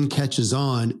something catches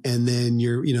on. And then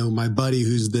my buddy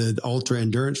who's the ultra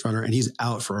endurance runner, and he's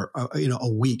out for, a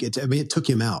week. It took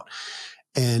him out.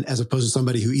 And as opposed to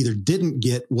somebody who either didn't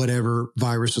get whatever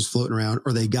virus was floating around,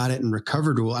 or they got it and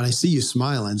recovered well. And I see you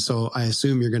smiling. So I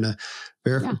assume you're going to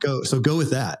go. So go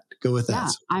with that. Go with that.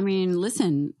 Yeah. I mean,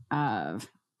 listen,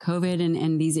 COVID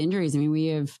and these injuries, I mean, we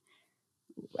have,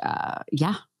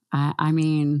 I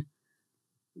mean,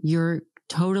 you're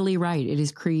totally right. It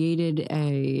has created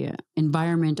a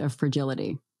environment of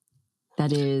fragility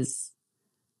that is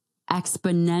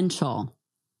exponential.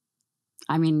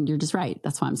 I mean, you're just right.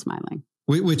 That's why I'm smiling.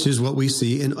 Which is what we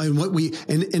see.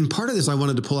 And part of this I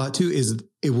wanted to pull out too is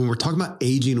when we're talking about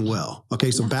aging well.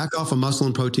 Okay. So back off of muscle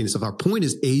and protein and stuff. Our point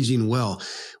is aging well.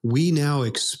 We now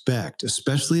expect,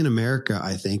 especially in America,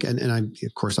 I think, and I,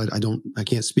 of course, I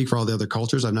can't speak for all the other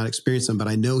cultures. I've not experienced them, but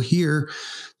I know here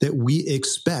that we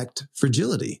expect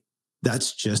fragility.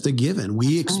 That's just a given.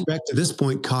 We expect at this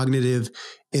point, cognitive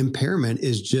impairment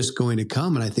is just going to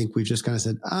come. And I think we've just kind of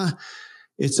said,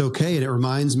 it's okay. And it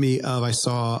reminds me of, I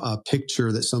saw a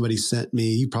picture that somebody sent me.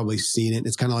 You've probably seen it.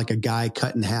 It's kind of like a guy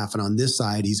cut in half. And on this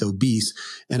side, he's obese.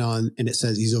 And it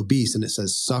says he's obese and it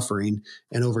says suffering.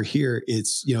 And over here,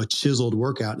 it's, a chiseled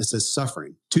workout and it says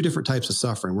suffering. Two different types of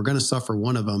suffering. We're going to suffer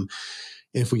one of them.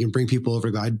 If we can bring people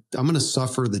over to go, I'm going to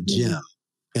suffer the gym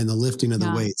and the lifting of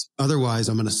the weights. Otherwise,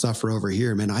 I'm going to suffer over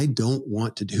here. Man, I don't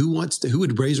want to. Who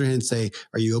would raise their hand and say,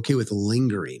 are you okay with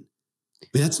lingering?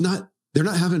 I mean, they're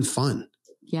not having fun.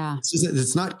 Yeah.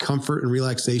 It's not comfort and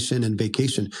relaxation and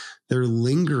vacation. They're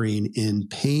lingering in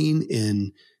pain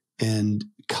and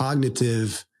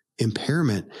cognitive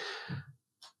impairment.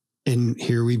 And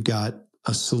here we've got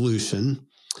a solution.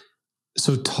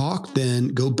 So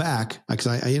go back, because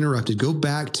I interrupted, go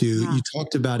back to, you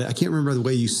talked about it. I can't remember the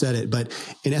way you said it, but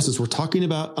in essence, we're talking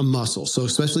about a muscle. So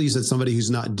especially you said somebody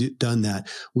who's not done that.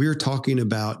 We're talking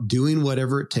about doing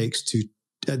whatever it takes to,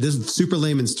 this is super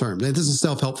layman's term. This is a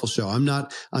self-helpful show. I'm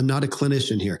not a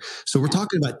clinician here. So we're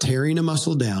talking about tearing a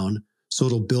muscle down so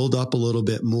it'll build up a little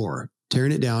bit more,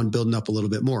 tearing it down, building up a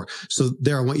little bit more. So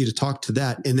there, I want you to talk to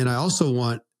that. And then I also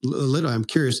want, I'm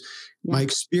curious, my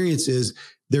experience is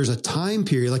there's a time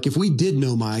period, like if we did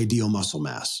know my ideal muscle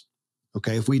mass,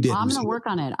 okay, if we did. I'm going to work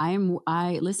on it.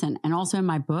 Listen, and also in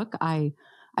my book, I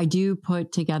do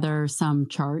put together some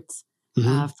charts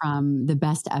from the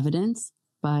best evidence,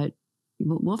 but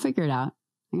we'll figure it out.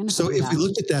 So if we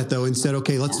looked at that though and said,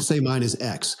 okay, let's say mine is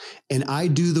X and I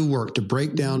do the work to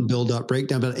break down, build up,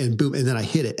 and boom, and then I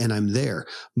hit it and I'm there.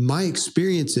 My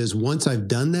experience is once I've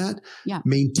done that,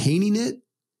 maintaining it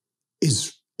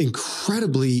is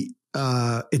incredibly,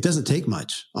 it doesn't take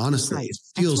much, honestly. It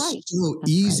feels so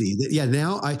easy.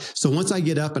 So once I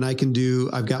get up and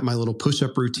I've got my little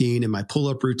push-up routine and my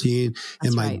pull-up routine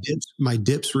and my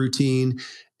dips routine.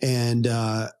 And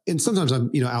sometimes I'm,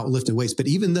 out lifting weights, but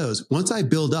even those, once I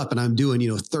build up and I'm doing,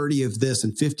 30 of this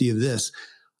and 50 of this,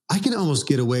 I can almost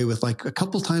get away with like a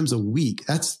couple times a week.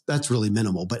 That's really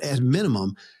minimal, but at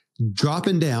minimum,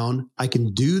 dropping down, I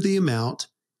can do the amount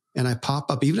and I pop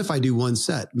up. Even if I do one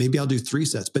set, maybe I'll do 3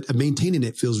 sets, but maintaining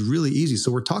it feels really easy.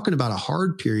 So we're talking about a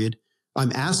hard period.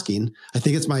 I'm asking, I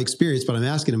think it's my experience, but I'm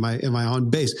asking, am I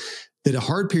on base, that a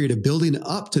hard period of building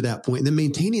up to that point and then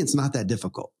maintaining it's not that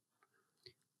difficult.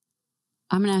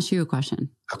 I'm going to ask you a question.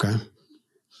 Okay.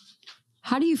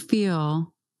 How do you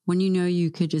feel when you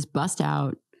could just bust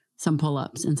out some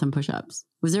pull-ups and some push-ups?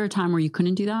 Was there a time where you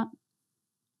couldn't do that?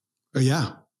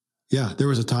 Yeah. Yeah. There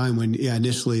was a time when,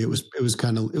 initially it was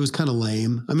kind of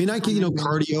lame. I mean, I could,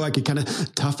 cardio, I could kind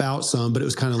of tough out some, but it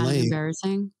was kind of lame.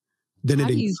 Embarrassing. How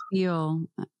do you feel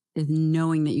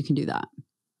knowing that you can do that?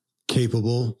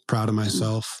 Capable, proud of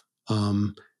myself.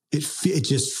 It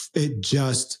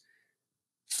just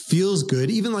feels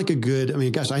good. Even like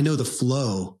I know the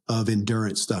flow of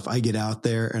endurance stuff. I get out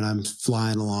there and I'm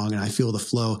flying along and I feel the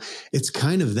flow. It's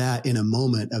kind of that in a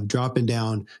moment of dropping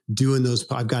down, doing those.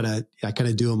 I kind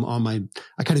of do them on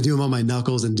my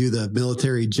knuckles and do the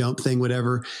military jump thing,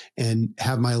 whatever, and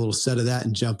have my little set of that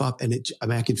and jump up. And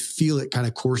I can feel it kind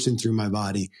of coursing through my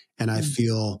body. And I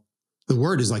feel the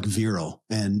word is like virile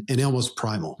and almost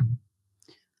primal.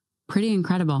 Pretty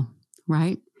incredible.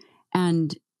 Right.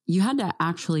 And you had to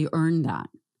actually earn that.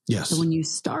 Yes. So when you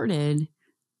started,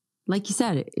 like you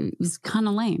said, it was kind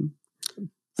of lame.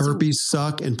 Burpees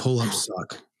suck and pull-ups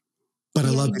suck. But I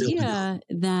the love idea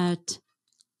that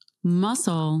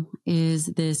muscle is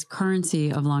this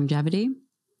currency of longevity.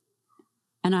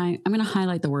 And I'm going to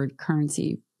highlight the word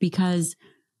currency, because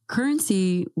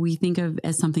currency we think of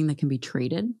as something that can be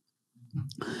traded.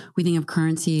 We think of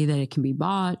currency that it can be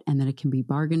bought and that it can be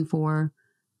bargained for.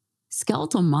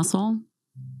 Skeletal muscle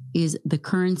is the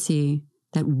currency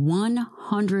that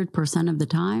 100% of the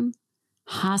time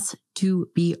has to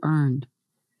be earned.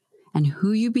 And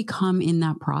who you become in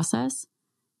that process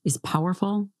is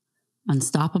powerful,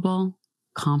 unstoppable,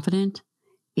 confident.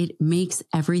 It makes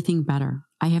everything better.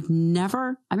 I've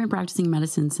been practicing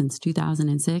medicine since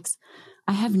 2006.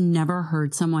 I have never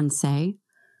heard someone say,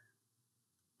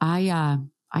 I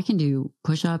can do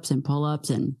push-ups and pull-ups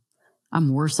and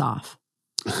I'm worse off.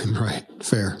 Right.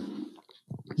 Fair.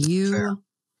 You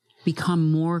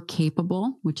become more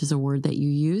capable, which is a word that you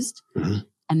used. Mm-hmm.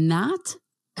 And that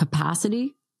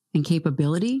capacity and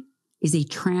capability is a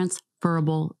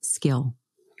transferable skill.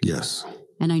 Yes.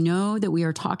 And I know that we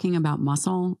are talking about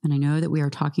muscle, and I know that we are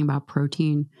talking about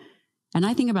protein. And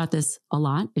I think about this a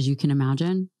lot, as you can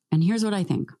imagine. And here's what I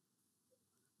think.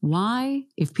 Why,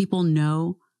 if people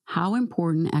know how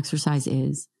important exercise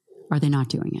is, are they not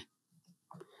doing it?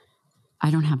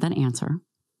 I don't have that answer.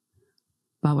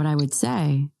 But what I would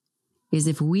say is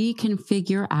if we can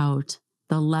figure out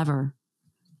the lever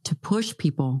to push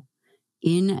people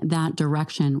in that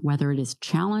direction, whether it is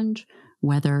challenge,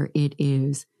 whether it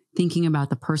is thinking about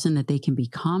the person that they can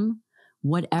become,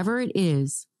 whatever it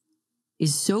is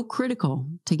so critical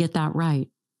to get that right,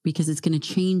 because it's going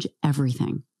to change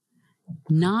everything.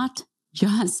 Not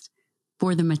just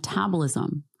for the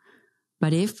metabolism,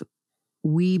 but if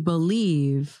we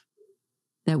believe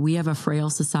that we have a frail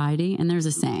society, and there's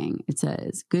a saying, it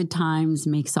says, good times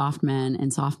make soft men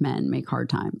and soft men make hard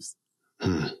times.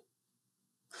 The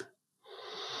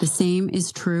same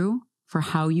is true for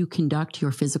how you conduct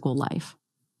your physical life.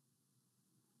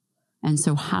 And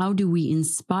so how do we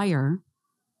inspire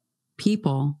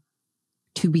people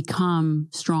to become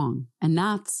strong? And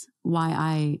that's why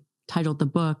I titled the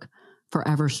book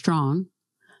Forever Strong.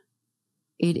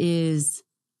 It is,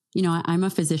 I'm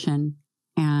a physician,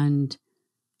 and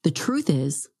the truth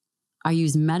is I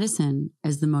use medicine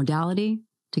as the modality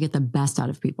to get the best out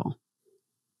of people.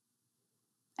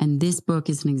 And this book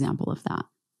is an example of that.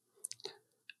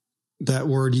 That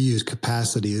word you use,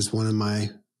 capacity, is one of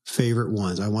my favorite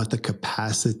ones. I want the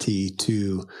capacity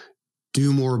to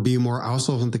do more, be more. I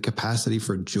also want the capacity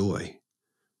for joy,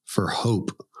 for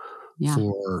hope,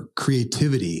 for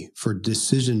creativity, for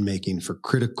decision-making, for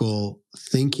critical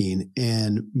thinking.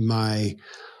 And my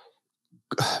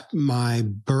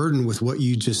burden with what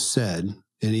you just said,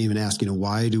 and even asking,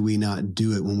 why do we not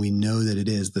do it when we know that it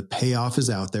is? The payoff is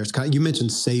out there. It's kind of, you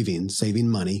mentioned saving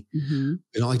money. Mm-hmm.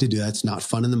 We don't like to do that. It's not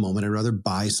fun in the moment. I'd rather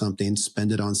buy something,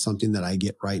 spend it on something that I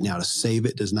get right now. To save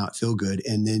it does not feel good.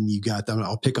 And then you got them.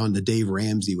 I'll pick on the Dave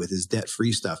Ramsey with his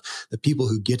debt-free stuff. The people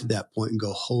who get to that point and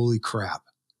go, holy crap,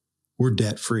 we're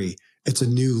debt-free. It's a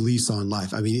new lease on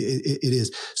life. I mean, it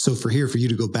is. So for you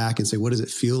to go back and say, what does it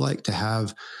feel like to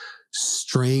have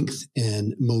strength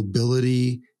and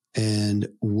mobility and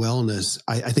wellness?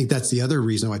 I think that's the other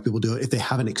reason why people do it, if they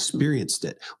haven't experienced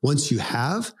it. Once you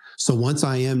have, once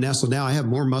I am now, now I have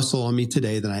more muscle on me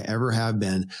today than I ever have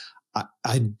been.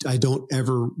 I don't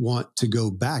ever want to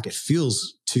go back. It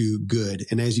feels too good.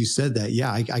 And as you said that,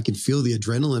 I can feel the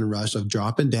adrenaline rush of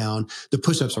dropping down. The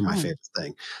push-ups are my favorite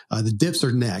thing. The dips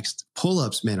are next.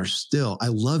 Pull-ups, man, are still, I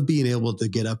love being able to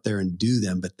get up there and do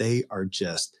them, but they are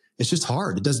just, it's just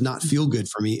hard. It does not feel good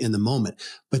for me in the moment,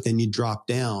 but then you drop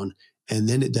down and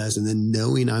then it does. And then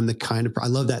knowing I'm the kind of, I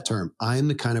love that term. I'm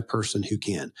the kind of person who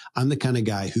can, I'm the kind of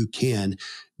guy who can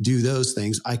do those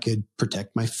things. I could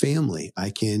protect my family.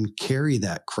 I can carry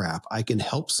that crap. I can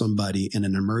help somebody in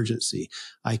an emergency.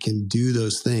 I can do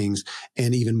those things.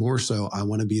 And even more so, I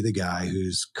want to be the guy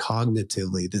who's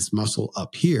cognitively, this muscle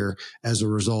up here as a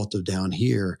result of down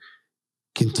here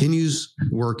continues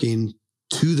working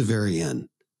to the very end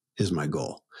is my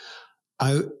goal.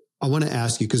 I want to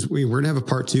ask you, because we're going to have a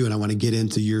part 2 and I want to get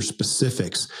into your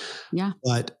specifics. Yeah.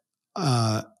 But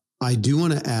I do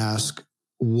want to ask,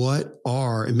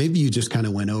 and maybe you just kind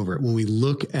of went over it, when we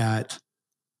look at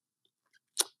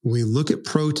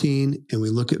protein and we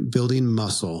look at building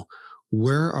muscle,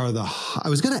 where are I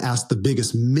was going to ask the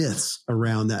biggest myths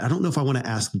around that. I don't know if I want to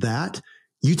ask that.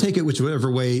 You take it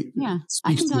whichever way. Yeah.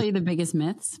 I can tell you the biggest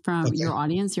myths from your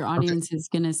audience. Your audience is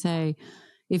going to say,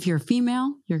 if you're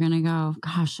female, you're going to go,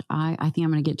 gosh, I think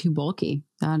I'm going to get too bulky.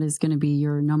 That is going to be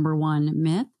your number one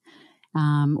myth.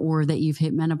 Or that you've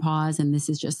hit menopause and this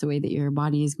is just the way that your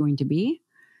body is going to be.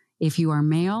 If you are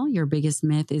male, your biggest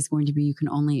myth is going to be you can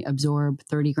only absorb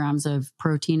 30 grams of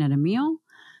protein at a meal,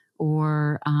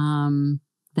 or I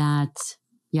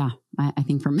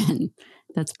think for men,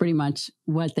 that's pretty much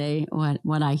what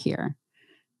I hear.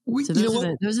 So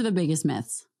those are the biggest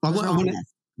myths.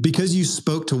 Because you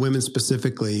spoke to women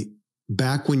specifically,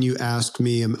 back when you asked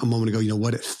me a moment ago,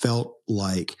 what it felt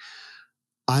like,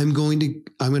 I don't think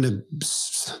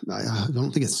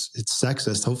it's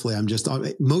sexist. Hopefully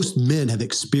most men have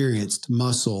experienced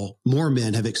muscle. More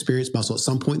men have experienced muscle at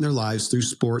some point in their lives through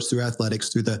sports, through athletics,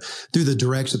 through the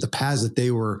direction, the paths that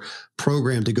they were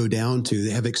programmed to go down to.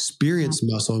 They have experienced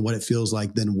muscle and what it feels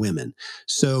like than women.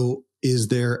 So is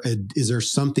there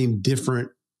something different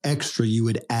extra you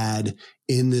would add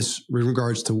in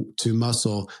regards to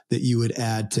muscle that you would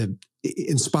add to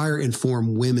inspire,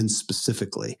 inform women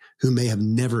specifically who may have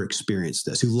never experienced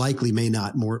this, who likely may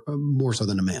not more so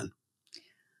than a man?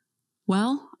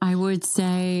 Well, I would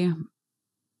say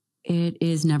it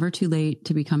is never too late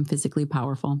to become physically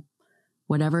powerful.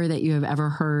 Whatever that you have ever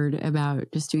heard about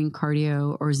just doing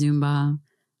cardio or Zumba,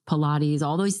 Pilates,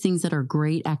 all those things that are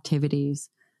great activities,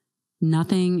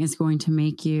 nothing is going to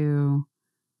make you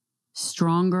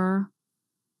stronger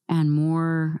and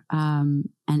more,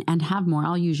 and have more,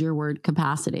 I'll use your word,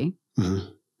 capacity,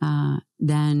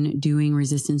 than doing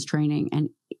resistance training.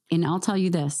 And I'll tell you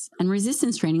this, and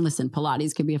resistance training, listen,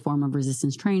 Pilates could be a form of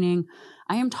resistance training.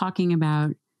 I am talking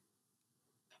about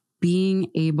being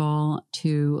able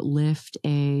to lift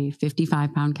a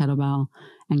 55-pound kettlebell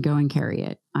and go and carry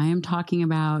it. I am talking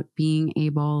about being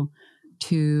able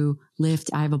to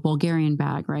lift, I have a Bulgarian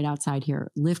bag right outside here,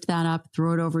 lift that up,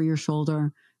 throw it over your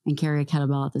shoulder, and carry a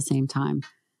kettlebell at the same time.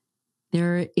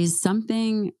 There is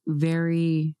something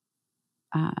very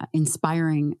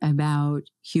inspiring about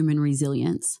human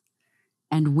resilience,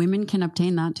 and women can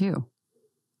obtain that too.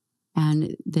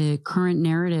 And the current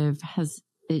narrative has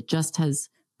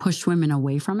pushed women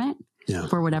away from it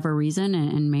for whatever reason.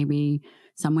 And maybe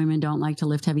some women don't like to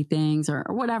lift heavy things or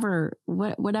whatever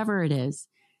it is.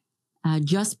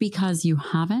 Just because you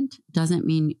haven't doesn't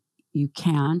mean you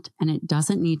can't, and it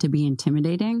doesn't need to be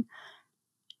intimidating,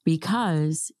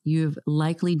 because you've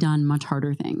likely done much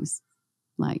harder things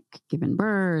like given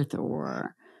birth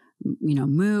or,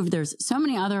 moved. There's so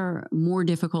many other more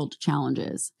difficult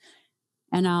challenges.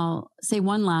 And I'll say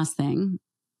one last thing.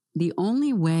 The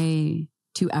only way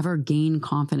to ever gain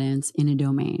confidence in a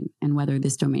domain, and whether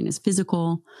this domain is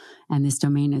physical and this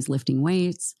domain is lifting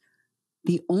weights,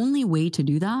 the only way to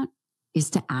do that is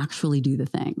to actually do the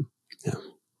thing. Yeah.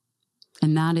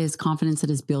 And that is confidence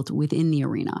that is built within the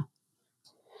arena.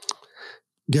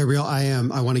 Gabrielle,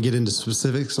 I want to get into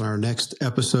specifics on our next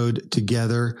episode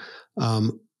together.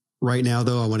 Right now,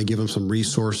 though, I want to give them some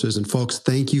resources. And folks,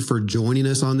 thank you for joining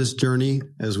us on this journey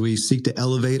as we seek to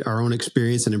elevate our own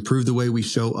experience and improve the way we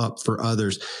show up for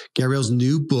others. Gabrielle's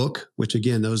new book, which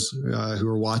again, those who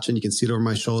are watching, you can see it over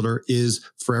my shoulder, is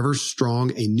Forever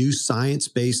Strong, a new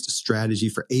science-based strategy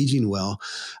for aging well.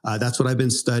 That's what I've been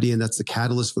studying. That's the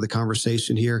catalyst for the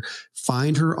conversation here.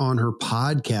 Find her on her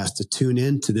podcast to tune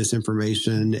in to this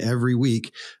information every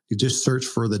week. You just search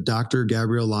for the Dr.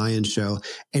 Gabrielle Lyon Show.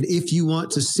 And if you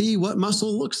want to see what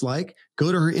muscle looks like,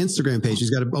 go to her Instagram page. She's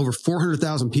got over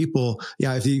 400,000 people.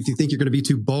 Yeah, if you think you're going to be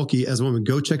too bulky as a woman,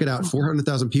 go check it out.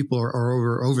 400,000 people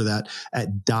are over that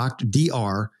at Dr.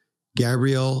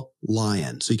 Gabrielle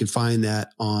Lyon. So you can find that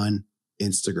on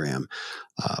Instagram.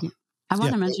 I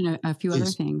want to mention a few other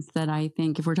things that I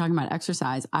think, if we're talking about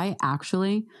exercise, I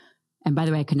actually, and by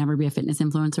the way, I could never be a fitness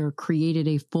influencer, created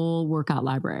a full workout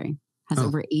library. Has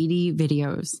over 80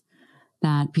 videos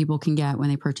that people can get when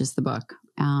they purchase the book.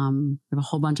 We have a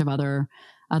whole bunch of other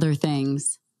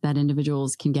things that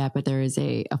individuals can get, but there is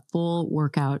a full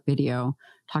workout video,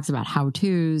 talks about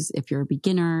how-tos, if you're a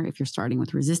beginner, if you're starting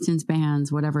with resistance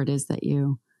bands, whatever it is that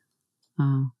you...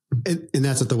 And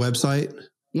that's at the website?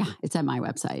 Yeah, it's at my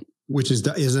website. Which isn't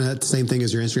that the same thing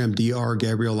as your Instagram,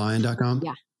 drgabriellelyon.com?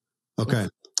 Yeah. Okay.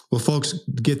 Well, folks,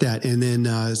 get that. And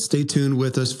then stay tuned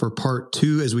with us for part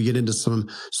 2 as we get into some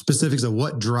specifics of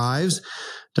what drives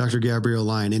Dr. Gabrielle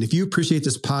Lyon. And if you appreciate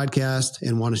this podcast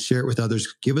and want to share it with others,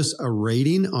 give us a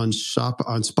rating on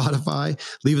Spotify,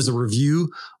 leave us a review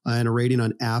and a rating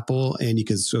on Apple, and you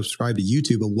can subscribe to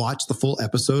YouTube and watch the full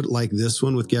episode like this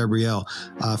one with Gabrielle.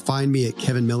 Find me at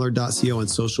kevinmiller.co on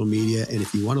social media. And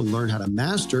if you want to learn how to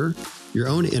master your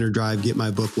own inner drive, get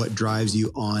my book, What Drives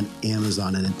You, on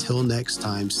Amazon. And until next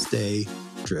time, stay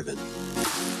driven.